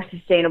bit more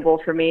sustainable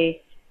for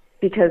me,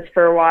 because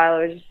for a while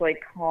I was just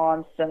like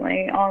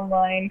constantly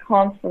online,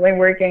 constantly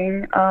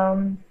working.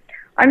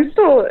 I'm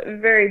still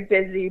very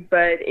busy,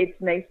 but it's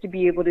nice to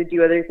be able to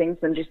do other things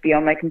than just be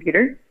on my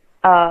computer.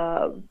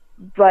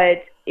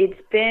 But it's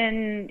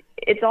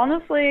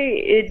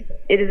honestly,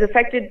 it has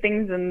affected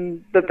things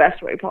in the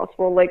best way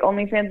possible. Like,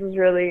 OnlyFans has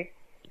really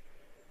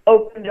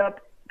opened up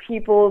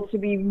people to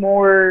be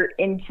more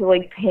into,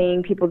 like,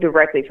 paying people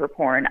directly for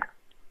porn.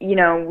 You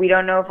know, we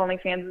don't know if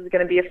OnlyFans is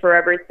going to be a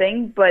forever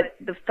thing, but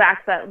the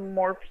fact that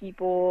more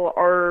people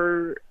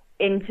are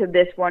into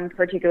this one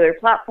particular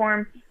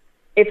platform,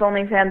 if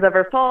OnlyFans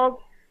ever falls,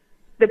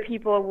 the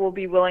people will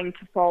be willing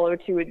to follow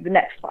to the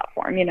next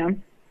platform, you know?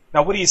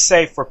 Now, what do you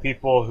say for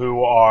people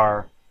who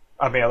are,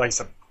 I mean, like I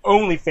said,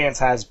 OnlyFans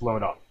has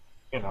blown up.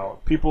 You know,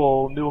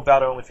 people knew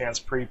about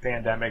OnlyFans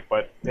pre-pandemic,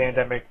 but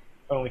pandemic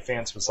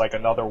OnlyFans was like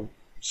another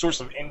source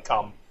of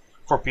income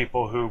for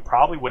people who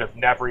probably would have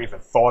never even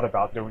thought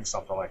about doing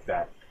something like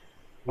that.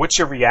 What's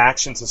your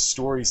reaction to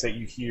stories that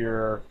you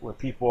hear where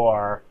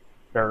people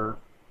they're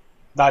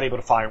not able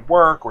to find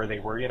work, or they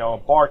were, you know, a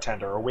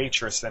bartender or a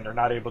waitress, and they're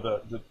not able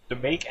to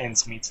make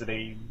ends meet, so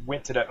they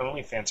went to the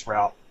OnlyFans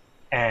route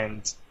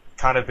and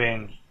kind of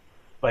been,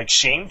 like,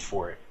 shamed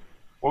for it?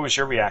 What was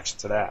your reaction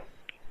to that?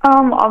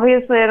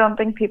 Obviously, I don't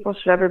think people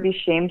should ever be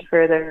shamed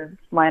for their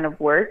line of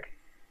work.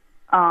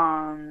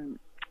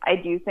 I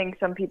do think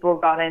some people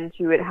got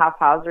into it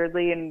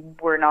haphazardly and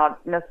were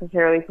not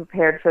necessarily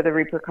prepared for the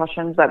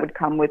repercussions that would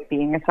come with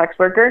being a sex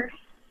worker.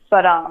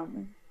 But,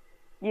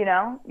 you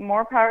know,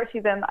 more power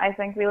to them. I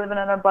think we live in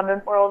an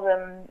abundant world,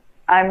 and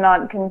I'm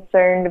not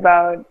concerned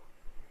about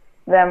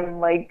them,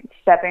 like,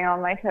 stepping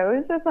on my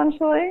toes,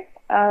 essentially.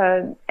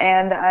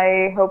 And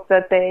I hope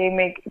that they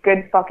make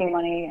good fucking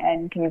money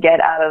and can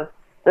get out of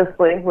the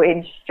slave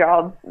wage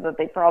jobs that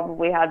they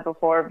probably had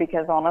before,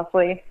 because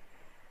honestly,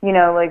 you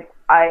know, like,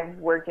 I've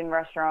worked in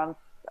restaurants.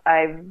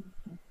 I've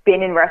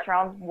been in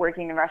restaurants,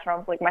 working in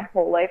restaurants, like, my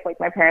whole life. Like,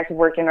 my parents have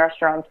worked in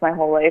restaurants my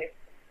whole life.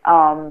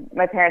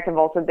 My parents have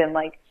also been,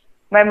 like,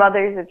 my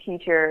mother's a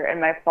teacher and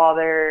my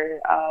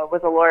father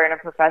was a lawyer and a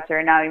professor,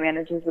 and now he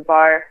manages a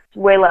bar. It's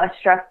way less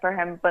stress for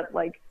him, but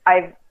like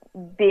I've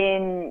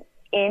been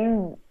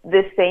in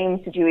the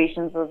same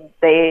situations as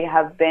they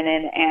have been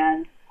in,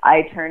 and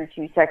I turned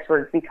to sex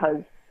work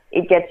because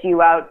it gets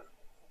you out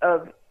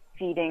of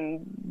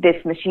feeding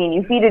this machine.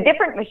 You feed a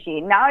different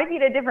machine. Now I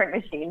feed a different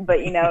machine,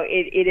 but you know,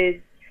 it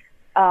is,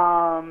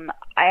 I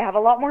have a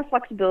lot more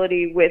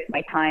flexibility with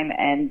my time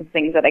and the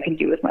things that I can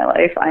do with my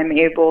life. I'm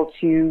able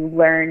to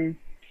learn,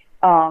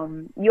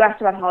 you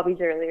asked about hobbies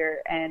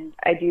earlier, and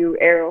I do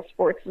aerial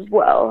sports as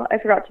well. I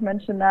forgot to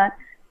mention that,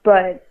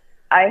 but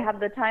I have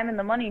the time and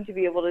the money to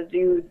be able to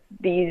do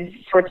these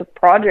sorts of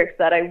projects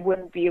that I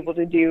wouldn't be able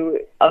to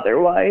do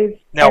otherwise.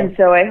 Now, and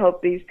so I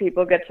hope these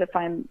people get to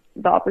find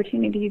the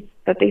opportunities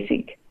that they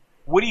seek.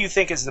 what do you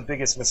think is the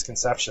biggest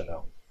misconception,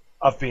 though,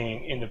 of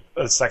being in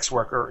a sex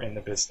worker in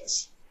the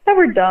business? That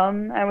we're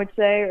dumb, I would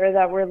say, or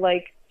that we're,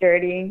 like,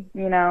 dirty,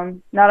 you know.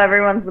 Not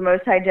everyone's the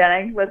most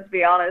hygienic, let's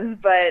be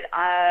honest, but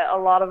a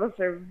lot of us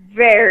are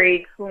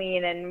very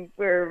clean, and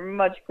we're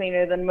much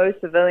cleaner than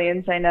most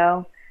civilians I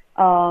know.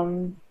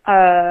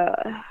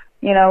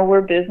 You know, we're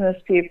business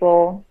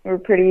people. We're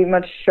pretty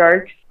much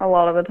sharks a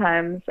lot of the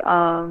times.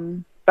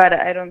 But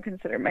I don't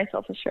consider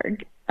myself a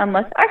shark.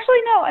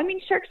 Actually, no, I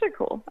mean, sharks are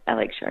cool. I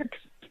like sharks.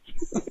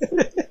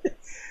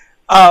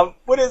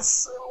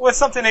 What's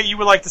something that you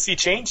would like to see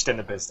changed in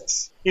the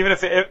business? Even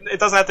if it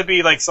doesn't have to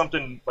be like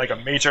something like a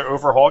major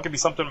overhaul. It could be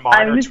something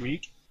minor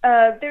tweak.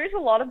 There's a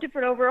lot of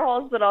different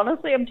overhauls, but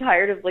honestly, I'm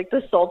tired of like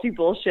the salty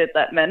bullshit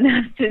that men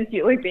have to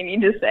feel like they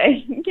need to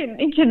say.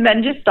 Can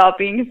men just stop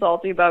being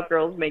salty about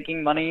girls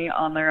making money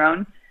on their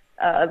own?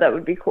 That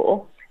would be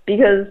cool,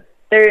 because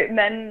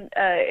men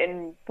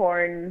in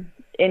porn,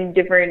 in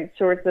different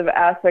sorts of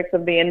aspects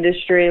of the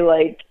industry,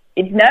 like,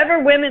 it's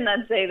never women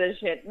that say this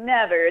shit.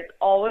 Never. It's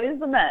always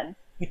the men.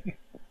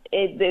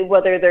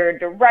 Whether they're a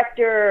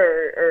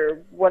director or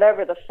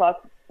whatever the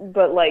fuck,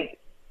 but like,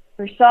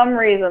 for some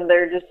reason,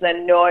 they're just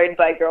annoyed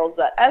by girls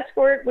that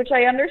escort, which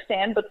I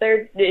understand, but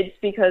it's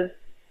because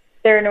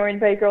they're annoyed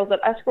by girls that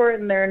escort,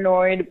 and they're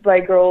annoyed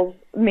by girls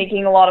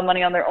making a lot of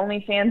money on their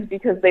OnlyFans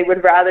because they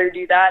would rather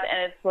do that.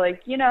 And it's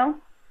like, you know,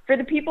 for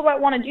the people that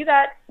want to do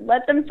that,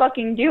 let them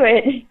fucking do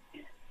it.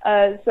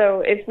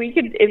 So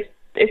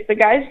if the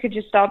guys could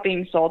just stop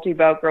being salty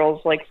about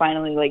girls, like,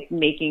 finally, like,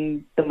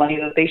 making the money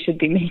that they should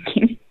be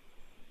making.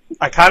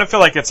 I kind of feel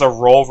like it's a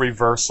role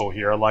reversal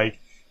here. Like,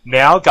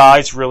 now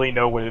guys really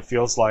know what it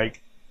feels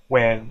like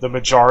when the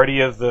majority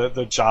of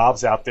the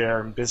jobs out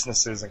there in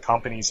businesses and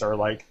companies are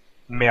like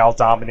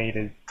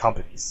male-dominated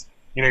companies.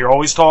 You know, you're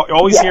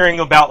always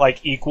hearing about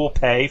like equal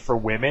pay for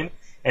women,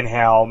 and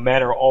how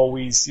men are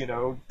always, you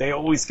know, they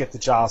always get the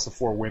jobs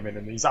before women,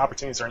 and these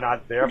opportunities are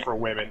not there for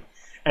women.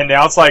 And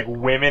now it's like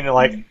women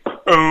like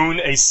own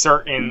a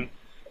certain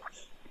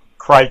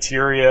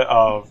criteria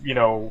of, you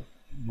know,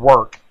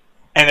 work,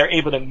 and they're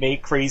able to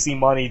make crazy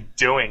money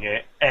doing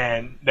it.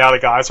 And now the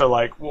guys are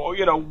like, well,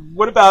 you know,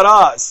 what about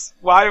us?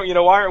 Why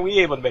aren't we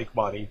able to make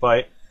money? But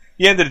at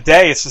the end of the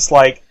day, it's just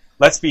like,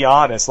 let's be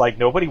honest, like,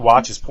 nobody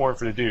watches porn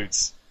for the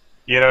dudes.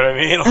 You know what I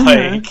mean? Mm-hmm.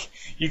 Like,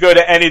 you go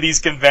to any of these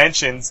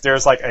conventions,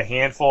 there's like a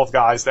handful of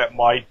guys that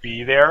might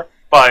be there,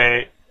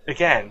 but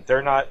again,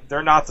 they're not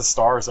the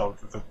stars of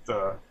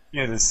the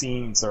you know, the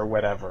scenes or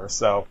whatever.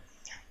 So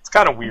it's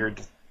kind of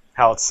weird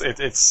how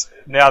it's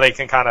now they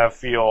can kind of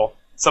feel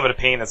some of the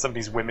pain that some of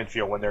these women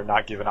feel when they're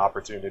not given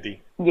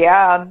opportunity.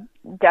 Yeah,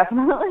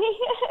 definitely.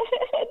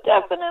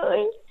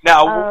 Definitely.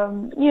 Now,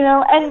 you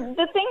know, and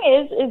the thing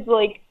is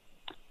like,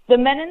 the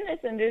men in this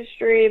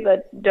industry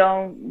that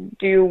don't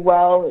do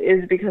well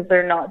is because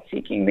they're not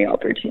seeking the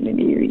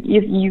opportunity.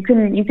 You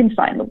can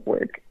find the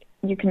work.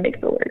 You can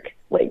make the work.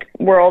 Like,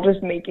 we're all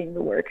just making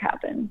the work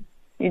happen.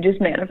 You just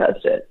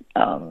manifest it.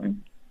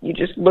 You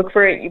just look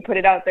for it, you put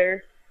it out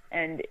there,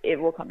 and it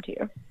will come to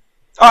you.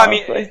 I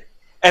mean,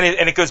 and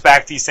it goes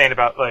back to you saying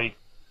about, like,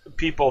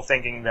 people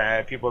thinking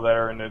that people that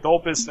are in the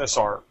adult business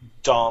are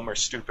dumb or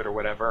stupid or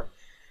whatever.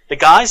 The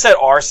guys that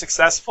are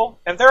successful,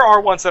 and there are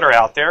ones that are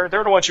out there,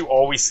 they're the ones you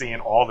always see in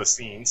all the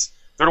scenes.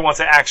 They're the ones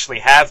that actually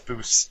have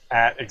booths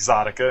at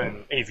Exotica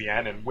and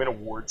AVN and win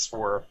awards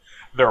for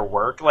their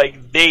work.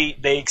 Like, they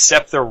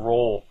accept their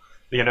role.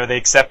 You know, they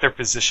accept their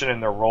position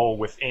and their role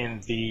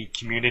within the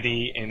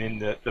community and in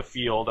the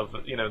field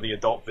of, you know, the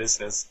adult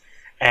business.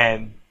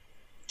 And,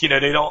 you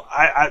know, they don't,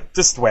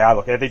 this is the way I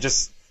look at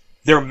it,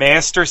 they're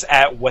masters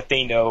at what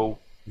they know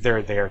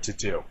they're there to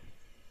do.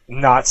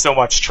 Not so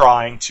much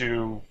trying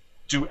to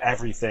do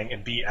everything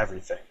and be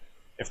everything,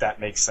 if that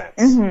makes sense.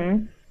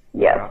 Mm-hmm.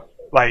 Yeah.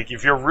 Like,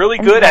 if you're really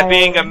good at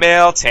being a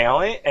male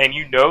talent, and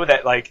you know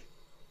that, like,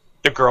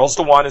 the girl's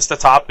the one is the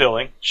top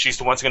billing, she's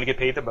the one who's going to get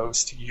paid the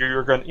most,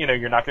 you're not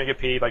going to get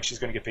paid like she's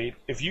going to get paid.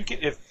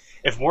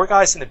 If more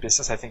guys in the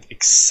business, I think,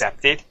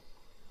 accepted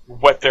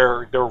what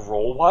their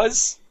role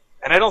was,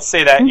 and I don't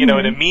say that, you know,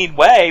 in a mean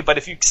way, but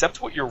if you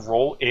accept what your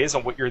role is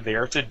and what you're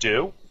there to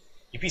do,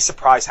 you'd be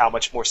surprised how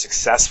much more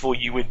successful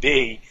you would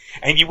be,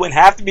 and you wouldn't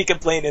have to be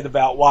complaining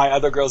about why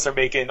other girls are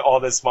making all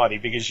this money,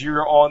 because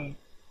you're on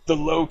the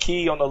low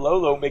key on the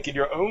low making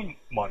your own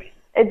money.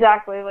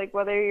 Exactly, like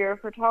whether you're a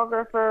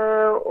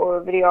photographer or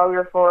a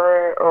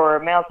videographer or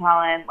a male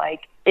talent,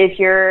 like if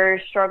you're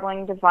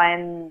struggling to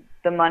find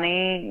the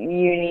money,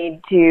 you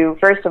need to,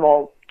 first of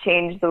all,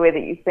 change the way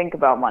that you think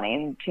about money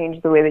and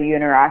change the way that you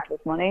interact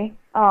with money,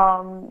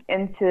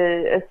 into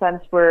a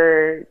sense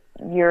where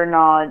you're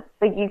not,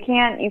 like, you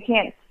can't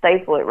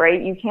stifle it,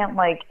 right? You can't,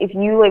 like, if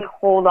you, like,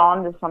 hold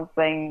on to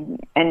something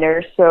and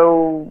you're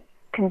so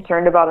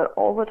concerned about it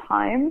all the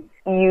time,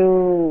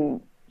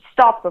 you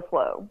stop the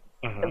flow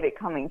of it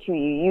coming to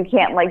you. You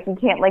can't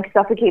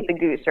suffocate the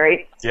goose,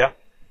 right? Yeah.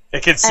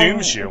 It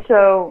consumes you.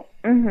 So,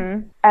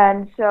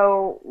 and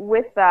so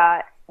with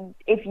that,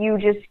 if you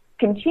just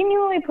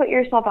continually put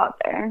yourself out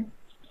there,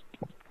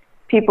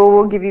 people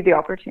will give you the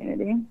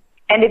opportunity.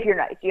 And if you're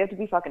nice, you have to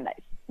be fucking nice.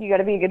 You got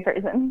to be a good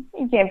person.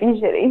 You can't be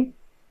shitty.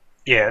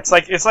 Yeah, it's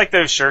like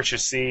those shirts you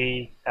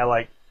see at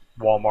like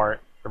Walmart,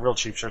 the real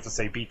cheap shirts that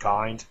say "Be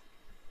kind."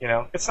 You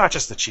know, it's not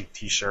just a cheap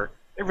T-shirt.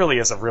 It really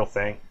is a real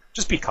thing.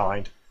 Just be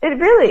kind. It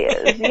really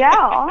is. Yeah,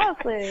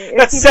 honestly.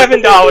 That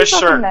 $7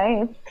 shirt.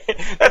 Nice.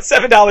 That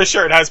 $7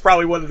 shirt has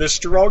probably one of the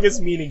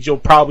strongest meanings you'll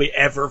probably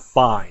ever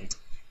find.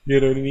 You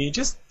know what I mean?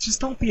 Just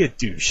don't be a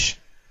douche.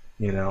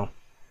 You know,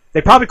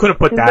 they probably could have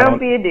put that on. Don't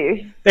be a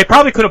douche. They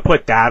probably could have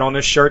put that on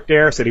the shirt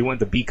there, so they went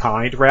the "Be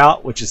kind"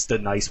 route, which is the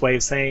nice way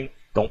of saying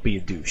don't be a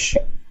douche.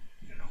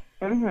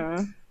 You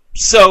know?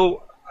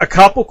 So, a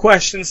couple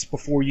questions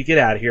before you get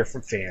out of here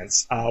from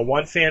fans.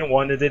 One fan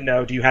wanted to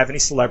know, do you have any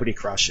celebrity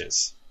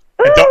crushes?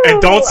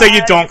 And don't say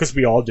you don't, because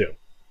we all do.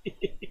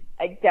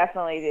 I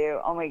definitely do.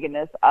 Oh my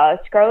goodness.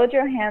 Scarlett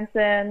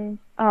Johansson,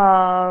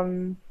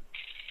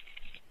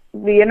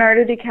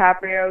 Leonardo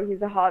DiCaprio,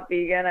 he's a hot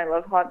vegan. I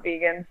love hot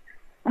vegans.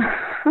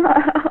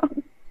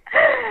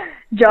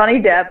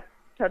 Johnny Depp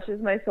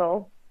touches my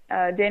soul.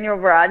 Daniel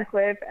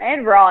Radcliffe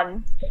and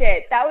Ron.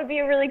 Shit, that would be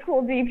a really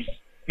cool DP.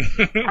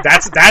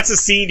 That's a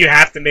scene you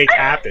have to make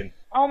happen.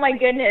 Oh my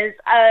goodness.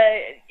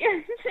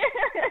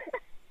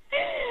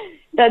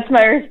 That's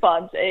my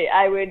response.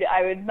 I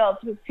would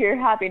melt with pure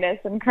happiness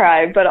and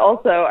cry, but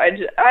also I don't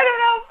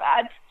know.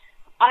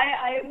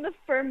 I am the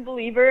firm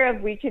believer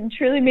of we can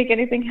truly make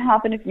anything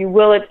happen if you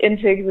will it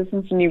into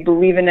existence and you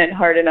believe in it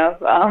hard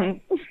enough.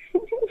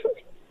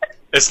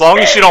 As long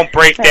as you don't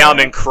break down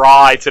and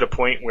cry to the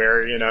point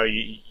where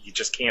you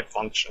just can't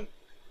function.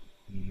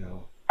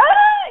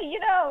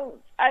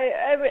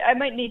 I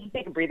might need to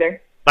take a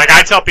breather. Like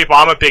I tell people,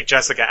 I'm a big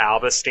Jessica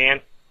Alba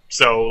stan.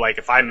 So, like,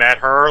 if I met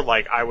her,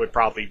 like, I would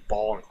probably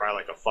bawl and cry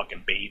like a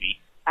fucking baby.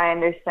 I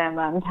understand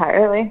that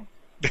entirely.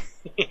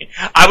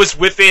 I was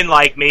within,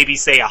 like, maybe,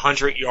 say,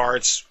 100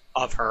 yards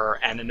of her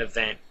at an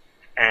event,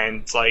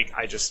 and, like,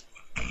 I just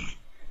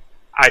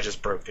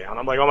broke down.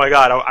 I'm like, oh my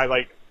god,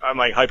 I'm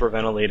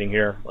hyperventilating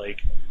here. Like,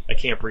 I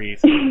can't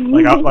breathe.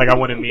 I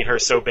want to meet her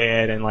so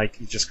bad, and,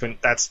 like, you just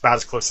couldn't. That's about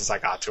as close as I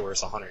got to her,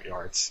 is 100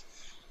 yards.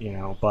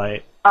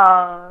 But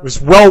it was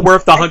well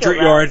worth the 100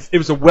 yard. It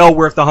was a well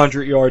worth the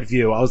 100-yard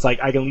view. I was like,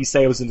 I can at least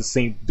say I was in the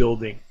same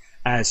building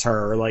as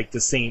her, like the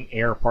same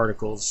air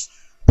particles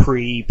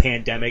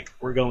pre-pandemic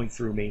were going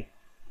through me.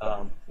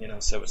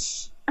 So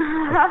it's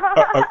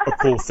a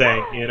cool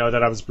thing,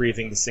 that I was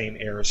breathing the same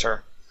air as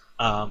her.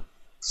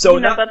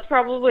 That's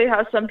probably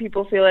how some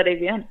people feel at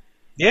AVN.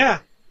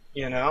 Yeah,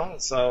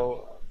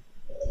 So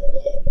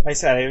like I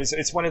said,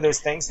 it's one of those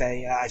things that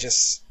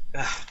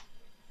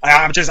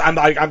I'm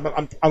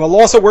a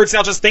loss of words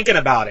now just thinking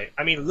about it.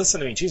 I mean, listen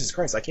to me, Jesus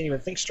Christ, I can't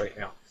even think straight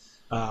now.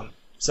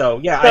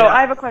 So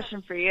I have a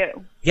question for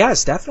you.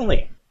 Yes,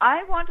 definitely.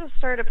 I want to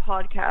start a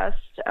podcast,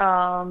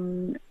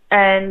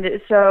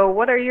 and so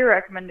what are your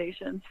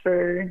recommendations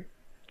for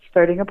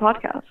starting a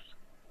podcast?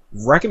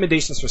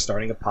 Recommendations for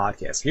starting a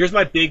podcast. Here's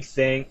my big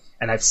thing,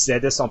 and I've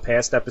said this on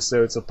past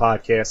episodes of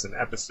podcasts and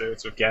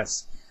episodes of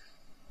guests.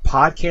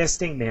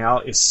 Podcasting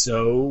now is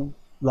so,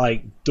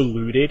 like,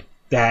 diluted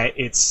that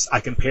I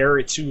compare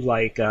it to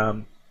like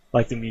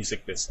the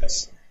music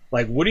business.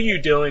 Like, what are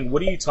you doing?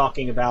 What are you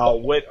talking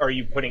about? What are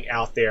you putting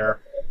out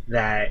there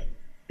that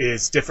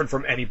is different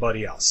from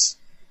anybody else?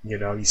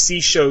 You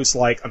see shows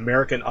like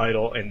American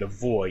Idol and The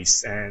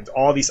Voice and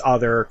all these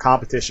other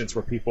competitions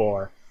where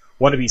people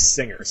want to be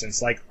singers. And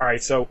it's like, all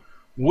right, so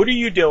what are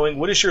you doing?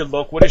 What is your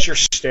look? What is your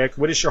shtick?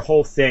 What is your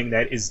whole thing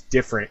that is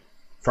different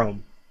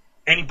from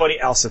anybody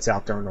else that's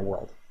out there in the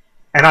world?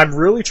 And I'm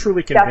really,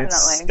 truly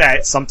convinced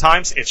that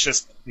sometimes it's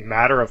just a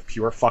matter of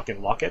pure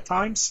fucking luck at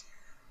times.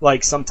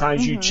 Like,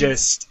 sometimes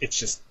it's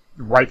just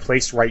right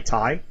place, right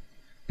time.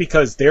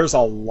 Because there's a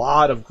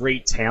lot of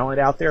great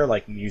talent out there,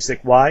 like,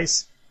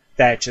 music-wise,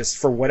 that just,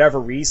 for whatever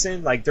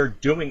reason, like, they're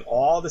doing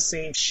all the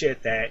same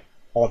shit that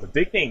all the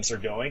big names are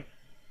doing.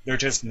 They're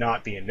just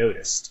not being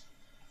noticed.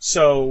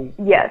 So,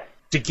 yes.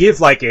 To give,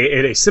 like,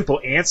 a simple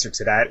answer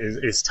to that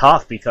is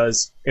tough,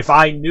 because if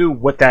I knew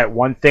what that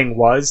one thing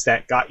was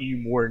that got you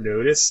more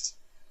noticed,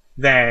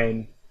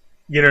 then,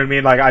 you know what I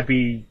mean? Like, I'd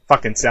be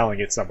fucking selling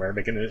it somewhere,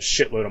 making a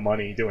shitload of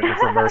money doing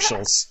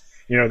infomercials.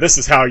 This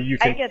is how you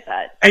can... I get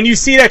that. And you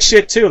see that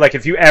shit, too. Like,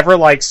 if you ever,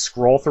 like,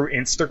 scroll through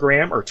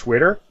Instagram or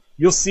Twitter,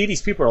 you'll see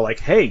these people are like,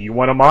 hey, you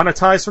want to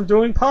monetize from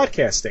doing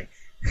podcasting?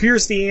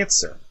 Here's the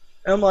answer.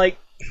 And I'm like,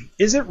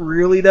 is it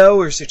really though,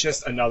 or is it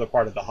just another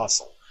part of the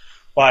hustle?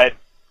 But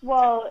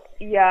Well,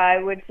 yeah,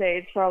 I would say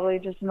it's probably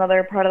just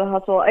another part of the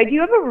hustle. I do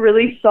have a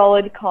really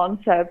solid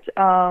concept,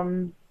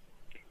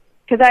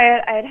 because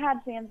I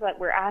had fans that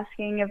were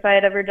asking if I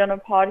had ever done a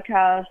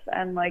podcast,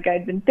 and like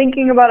I'd been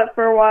thinking about it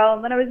for a while,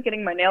 and then I was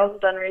getting my nails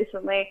done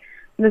recently,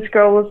 and this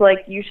girl was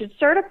like, you should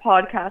start a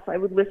podcast, I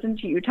would listen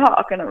to you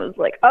talk, and I was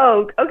like,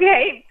 oh,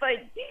 okay, but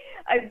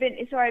I've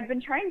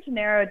been trying to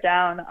narrow it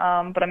down,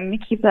 but I'm going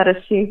to keep that a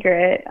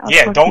secret. I'll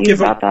yeah, talk don't to you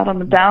give about that on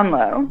the down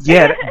low.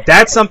 Yeah,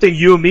 that's something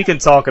you and me can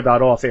talk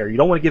about off air. You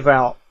don't want to give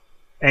out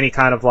any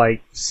kind of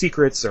like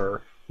secrets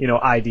or, you know,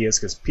 ideas,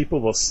 because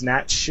people will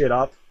snatch shit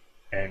up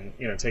and,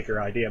 you know, take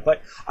your idea.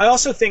 But I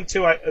also think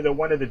too, that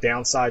one of the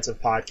downsides of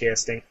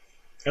podcasting,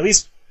 at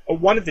least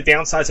one of the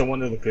downsides and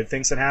one of the good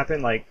things that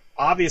happened, like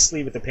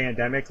obviously with the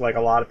pandemic, like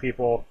a lot of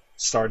people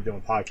started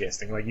doing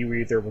podcasting. Like you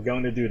either were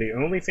going to do the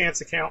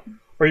OnlyFans account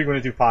or you're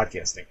going to do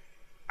podcasting.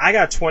 I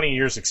got 20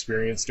 years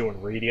experience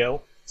doing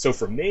radio, so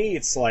for me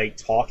it's like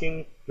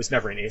talking was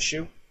never an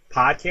issue.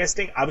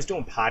 Podcasting, I was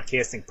doing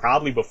podcasting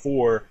probably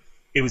before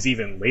it was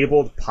even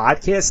labeled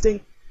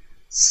podcasting.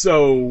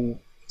 So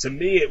to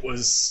me it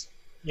was,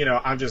 you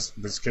know, I just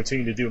was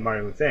continuing to do my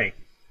own thing.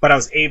 But I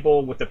was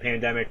able with the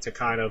pandemic to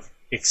kind of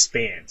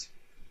expand,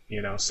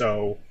 you know,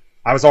 so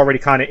I was already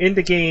kind of in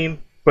the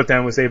game, but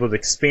then was able to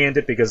expand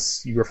it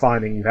because you were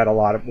finding you had a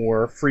lot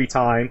more free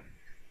time,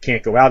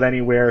 can't go out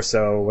anywhere,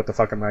 so what the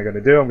fuck am I going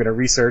to do? I'm going to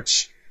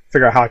research,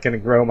 figure out how I can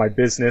grow my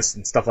business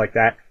and stuff like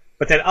that.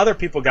 But then other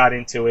people got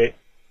into it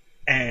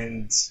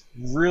and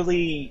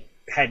really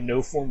had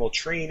no formal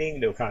training,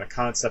 no kind of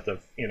concept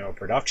of, you know,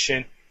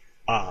 production.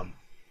 And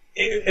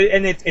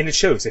it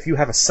shows. If you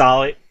have a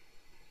solid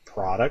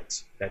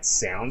product that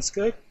sounds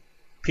good,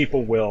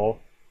 people will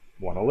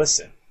want to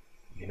listen.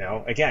 You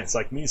know, again, it's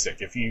like music.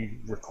 If you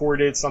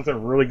recorded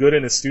something really good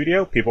in a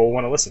studio, people will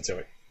want to listen to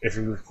it. If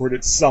you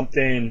recorded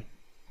something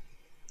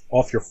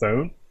off your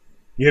phone,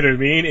 you know what I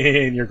mean,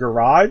 in your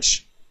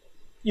garage,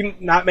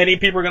 not many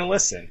people are going to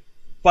listen.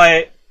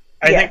 But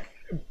I think,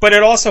 but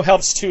it also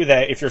helps too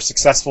that if you're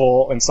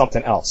successful in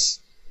something else,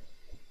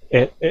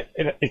 it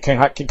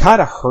can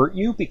kind of hurt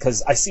you,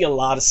 because I see a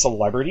lot of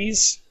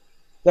celebrities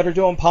that are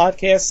doing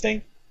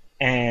podcasting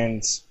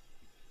and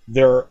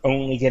they're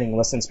only getting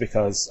listens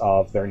because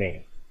of their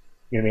name.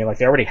 You know what I mean? Like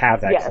they already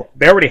have that.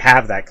 They already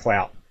have that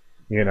clout.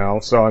 You know,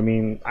 so I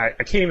mean, I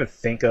can't even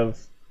think of,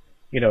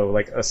 you know,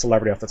 like a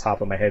celebrity off the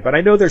top of my head. But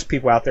I know there's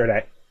people out there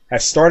that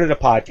have started a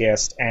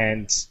podcast,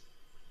 and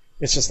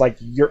it's just like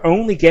you're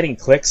only getting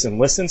clicks and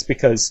listens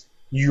because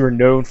you're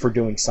known for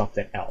doing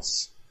something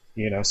else.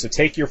 You know, so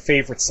take your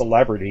favorite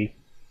celebrity,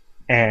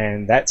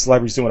 and that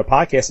celebrity's doing a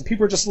podcast, and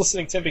people are just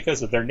listening to him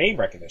because of their name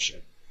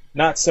recognition,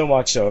 not so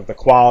much of the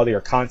quality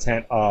or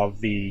content of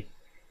the,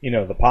 you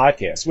know, the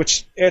podcast,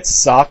 which it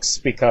sucks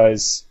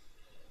because,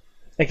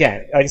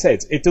 again, like I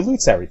said, it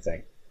dilutes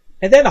everything.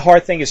 And then the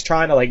hard thing is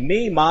trying to, like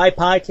me, my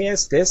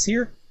podcast, this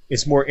here,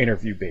 is more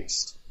interview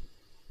based.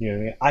 You know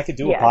what I mean? I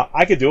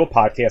could do a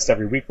podcast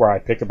every week where I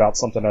pick about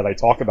something that I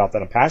talk about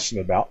that I'm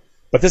passionate about,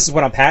 but this is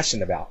what I'm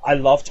passionate about. I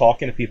love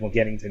talking to people and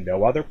getting to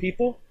know other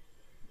people,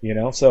 you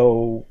know,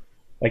 so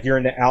like you're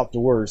in the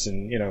outdoors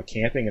and, you know,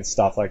 camping and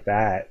stuff like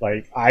that.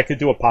 Like I could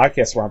do a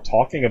podcast where I'm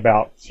talking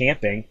about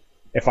camping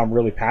if I'm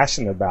really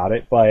passionate about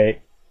it, but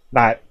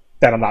not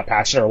that I'm not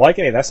passionate or like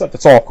any of that stuff.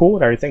 It's all cool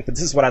and everything, but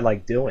this is what I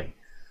like doing.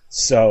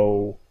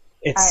 So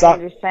it sucks.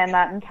 I understand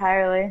that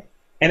entirely.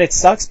 And it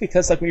sucks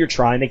because like when you're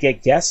trying to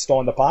get guests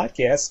on the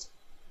podcast,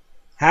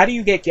 how do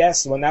you get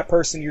guests when that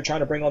person you're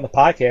trying to bring on the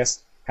podcast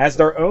has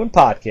their own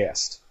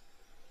podcast?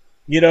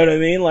 You know what I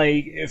mean?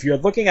 Like if you're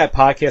looking at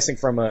podcasting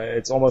from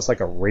it's almost like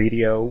a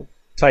radio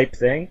type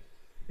thing.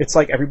 It's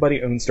like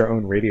everybody owns their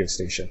own radio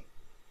station.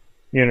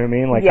 You know what I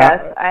mean? Like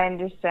yes, I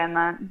understand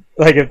that.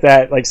 Like if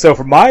that, like, so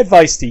for my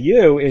advice to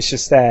you is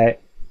just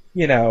that,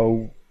 you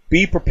know,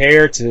 be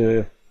prepared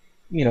to,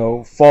 you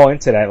know, fall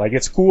into that. Like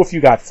it's cool if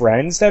you got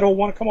friends that'll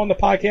want to come on the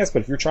podcast,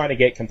 but if you're trying to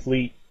get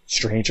complete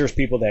strangers,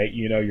 people that,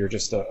 you know, you're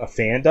just a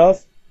fan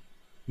of,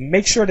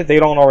 make sure that they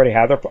don't already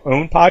have their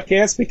own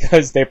podcast,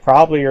 because they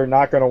probably are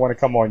not going to want to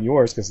come on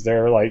yours because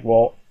they're like,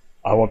 well,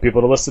 I want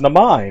people to listen to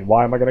mine.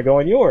 Why am I going to go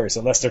on yours?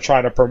 Unless they're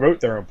trying to promote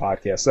their own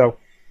podcast. So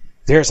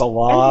there's a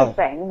lot.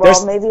 Interesting.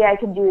 Well, maybe I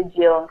can do a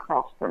deal and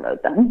cross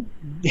promote them.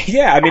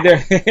 Yeah, I mean,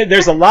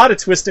 there's a lot of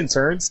twists and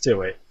turns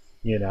to it,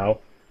 you know.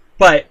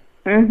 But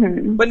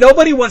but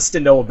nobody wants to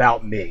know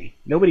about me.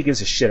 Nobody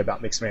gives a shit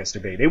about Mixed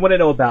Masturbate. They want to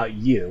know about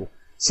you.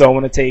 So I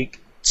want to take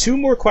 2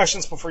 more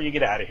questions before you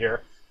get out of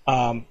here.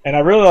 And I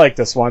really like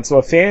this one. So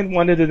a fan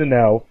wanted to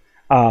know,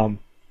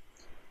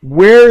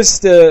 what's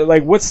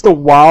the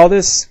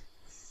wildest,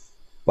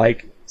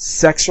 like,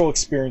 sexual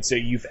experience that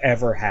you've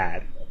ever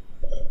had?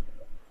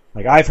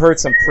 Like, I've heard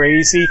some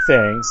crazy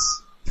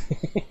things.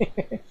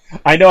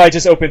 I know I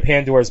just opened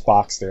Pandora's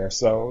box there,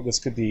 so this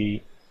could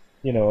be,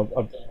 you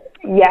know,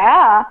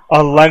 Yeah.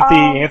 A lengthy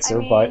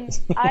answer, but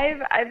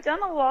I've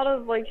done a lot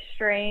of like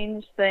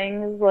strange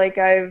things. Like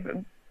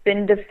I've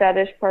been to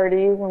fetish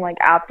parties and like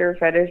after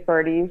fetish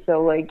parties,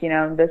 so like, you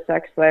know, the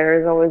sex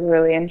there is always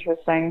really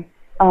interesting.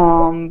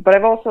 But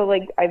I've also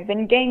like I've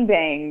been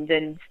gangbanged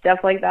and stuff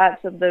like that,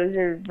 so those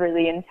are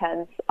really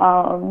intense.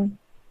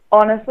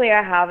 Honestly,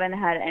 I haven't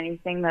had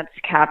anything that's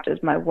capped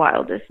as my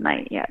wildest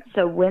night yet.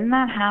 So when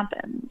that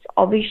happens,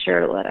 I'll be sure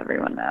to let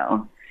everyone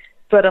know.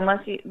 But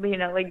unless you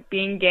know, like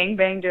being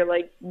gangbanged or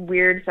like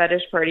weird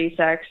fetish party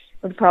sex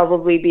would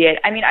probably be it.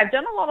 I mean, I've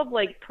done a lot of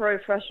like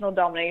professional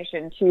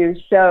domination too,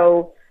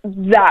 so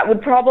that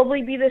would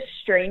probably be the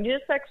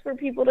strangest sex for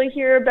people to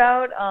hear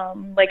about.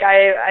 Like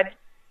I've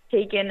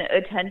taken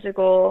a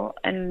tentacle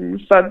and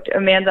fucked a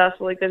man's ass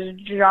with like this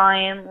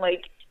giant,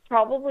 like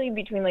probably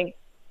between like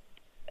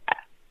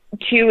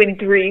 2 and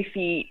 3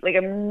 feet. Like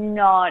I'm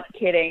not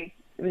kidding.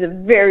 It was a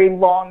very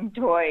long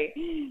toy,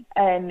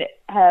 and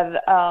have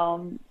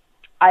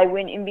I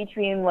went in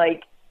between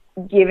like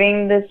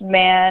giving this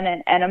man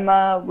an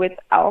enema with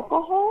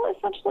alcohol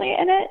essentially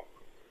in it.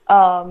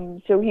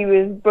 So he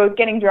was both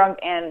getting drunk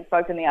and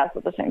fucked in the ass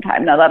at the same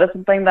time. Now that is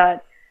something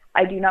that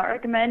I do not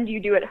recommend you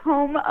do at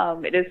home.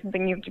 It is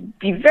something you have to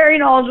be very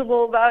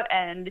knowledgeable about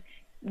and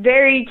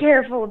very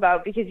careful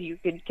about because you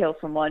could kill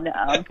someone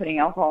putting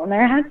alcohol in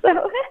their ass.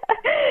 So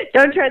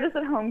don't try this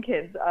at home,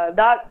 kids.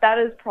 That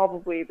is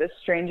probably the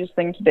strangest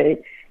thing to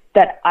date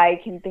that I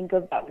can think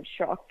of that would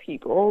shock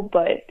people.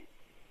 But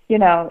you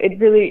know, it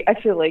really, I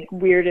feel like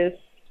weirdest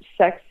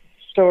sex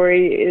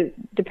story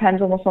depends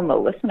almost on the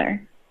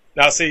listener.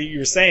 now, see, you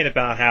were saying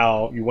about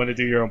how you want to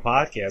do your own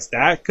podcast.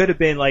 That could have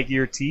been like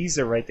your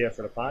teaser right there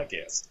for the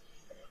podcast.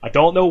 I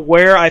don't know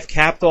where I've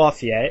capped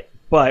off yet,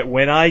 but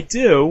when I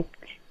do,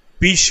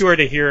 be sure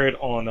to hear it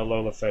on the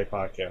Lola Faye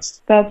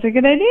podcast. That's a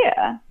good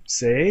idea.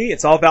 See,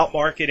 it's all about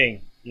marketing.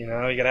 You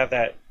know, you gotta have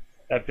that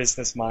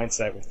business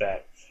mindset with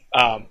that.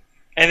 And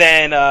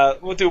then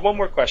we'll do one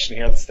more question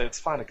here. Let's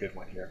find a good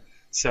one here.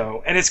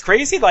 So, and it's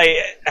crazy, like,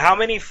 how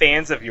many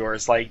fans of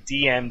yours, like,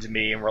 DM'd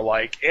me and were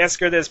like, ask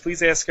her this,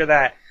 please ask her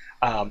that.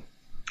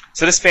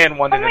 So this fan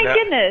wanted to know. Oh my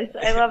goodness,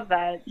 I love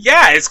that.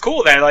 Yeah, it's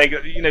cool that, like,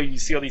 you know, you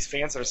see all these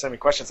fans that are sending me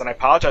questions, and I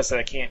apologize that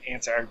I can't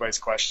answer everybody's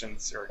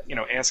questions or, you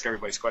know, ask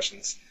everybody's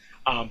questions.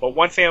 But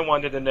one fan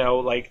wanted to know,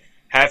 like,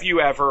 have you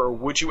ever or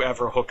would you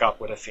ever hook up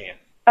with a fan?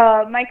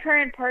 My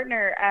current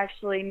partner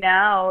actually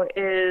now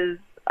was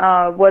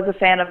a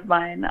fan of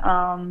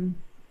mine.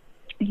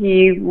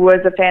 He was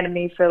a fan of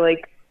me for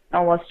like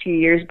almost 2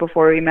 years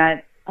before we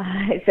met,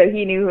 so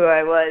he knew who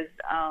I was.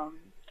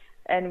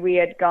 And we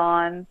had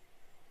gone.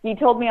 He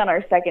told me on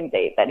our second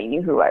date that he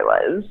knew who I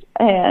was,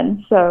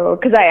 and so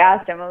because I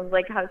asked him, I was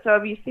like, "So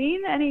have you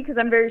seen any?" Because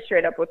I'm very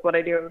straight up with what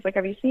I do. I was like,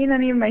 "Have you seen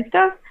any of my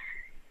stuff?"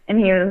 And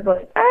he was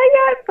like,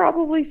 "Yeah, I've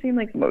probably seen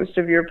like most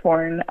of your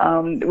porn,"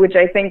 which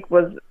I think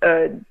was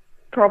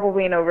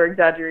probably an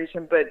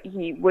over-exaggeration, but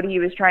what he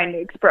was trying to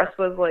express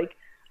was like,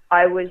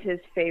 I was his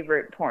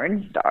favorite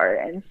porn star,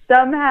 and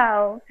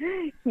somehow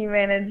he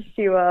managed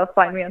to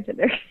find me on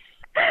Tinder.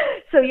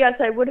 So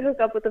yes, I would hook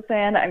up with a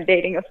fan. I'm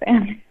dating a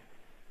fan.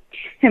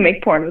 And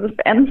make porn with a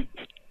fan.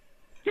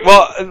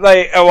 Well,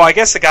 I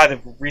guess the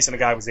reason the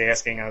guy was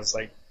asking, I was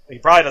like, he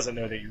probably doesn't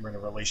know that you're in a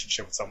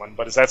relationship with someone,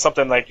 but is that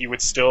something like you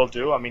would still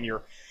do? I mean, you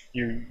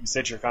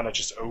said you're kind of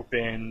just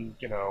open,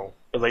 you know,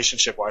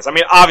 relationship-wise. I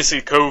mean,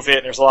 obviously COVID,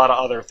 and there's a lot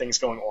of other things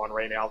going on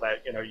right now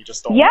that, you know, you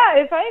just don't... Yeah,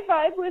 if I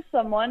vibe with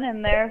someone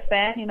and they're a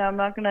fan, you know, I'm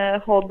not going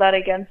to hold that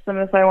against them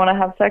if I want to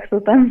have sex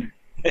with them.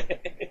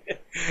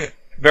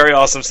 Very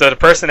awesome. So the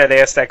person that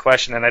asked that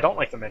question, and I don't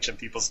like to mention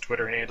people's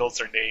Twitter handles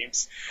or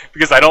names,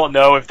 because I don't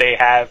know if they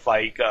have,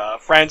 like,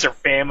 friends or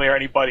family or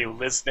anybody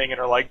listening and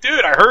are like,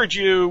 dude, I heard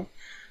you.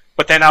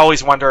 But then I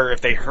always wonder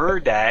if they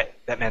heard that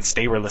meant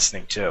they were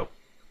listening too.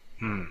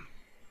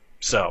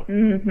 So.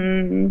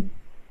 Mm-hmm.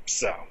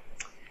 So.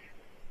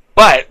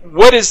 But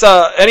what is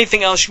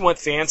anything else you want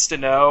fans to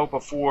know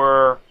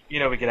before, you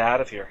know, we get out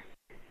of here?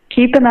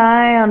 Keep an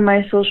eye on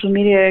my social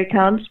media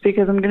accounts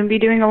because I'm going to be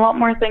doing a lot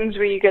more things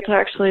where you get to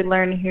actually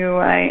learn who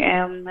I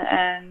am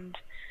and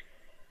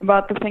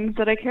about the things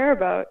that I care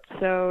about.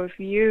 So if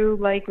you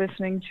like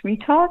listening to me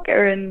talk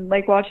or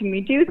like watching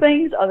me do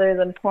things other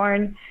than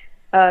porn,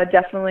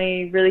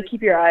 definitely really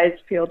keep your eyes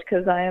peeled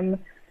because I am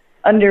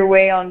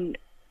underway on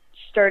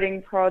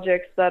starting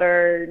projects that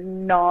are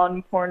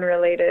non-porn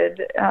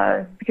related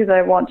because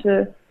I want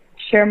to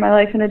share my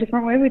life in a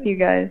different way with you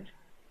guys.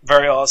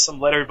 Very awesome.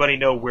 Let everybody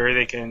know where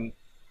they can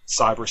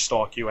cyber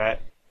stalk you at.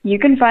 You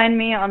can find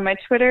me on my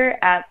Twitter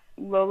at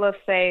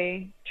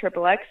LolaFaye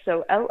XXX,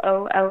 so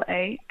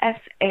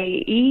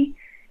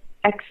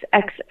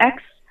LolaFaeXXX.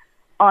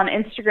 On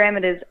Instagram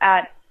it is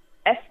at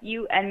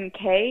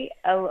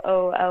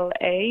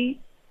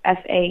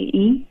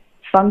FUNKLOLAFAE,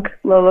 Funk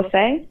Lola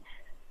Faye.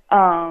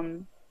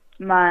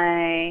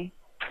 My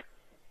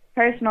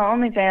personal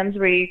OnlyFans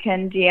where you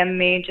can DM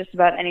me just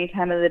about any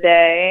time of the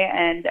day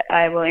and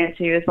I will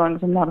answer you as long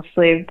as I'm not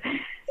asleep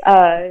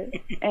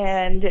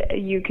And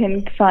you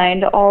can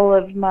find all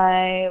of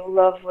my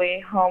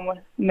lovely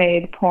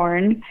homemade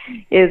porn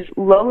is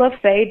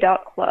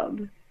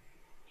lolafaye.club.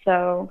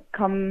 So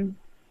come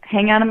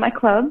hang out in my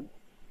club,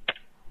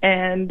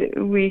 and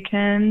we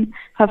can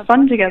have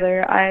fun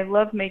together. I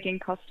love making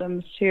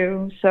customs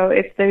too, so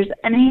if there's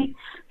any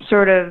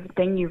sort of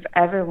thing you've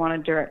ever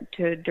wanted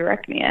to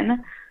direct me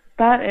in,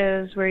 that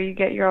is where you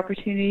get your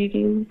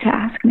opportunity to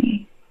ask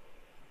me.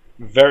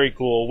 Very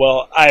cool.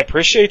 Well, I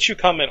appreciate you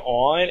coming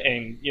on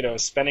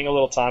and, spending a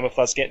little time with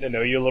us, getting to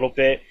know you a little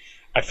bit.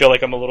 I feel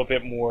like I'm a little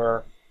bit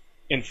more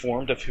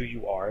informed of who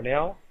you are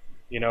now,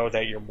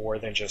 that you're more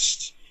than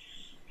just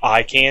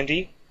eye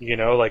candy,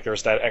 like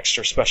there's that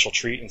extra special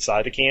treat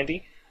inside the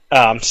candy.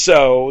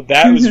 So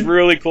that was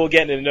really cool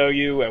getting to know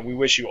you, and we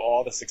wish you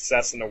all the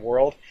success in the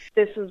world.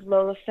 This is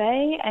Lola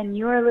Faye, and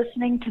you are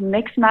listening to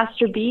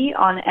Mixmaster B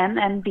on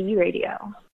MNB Radio.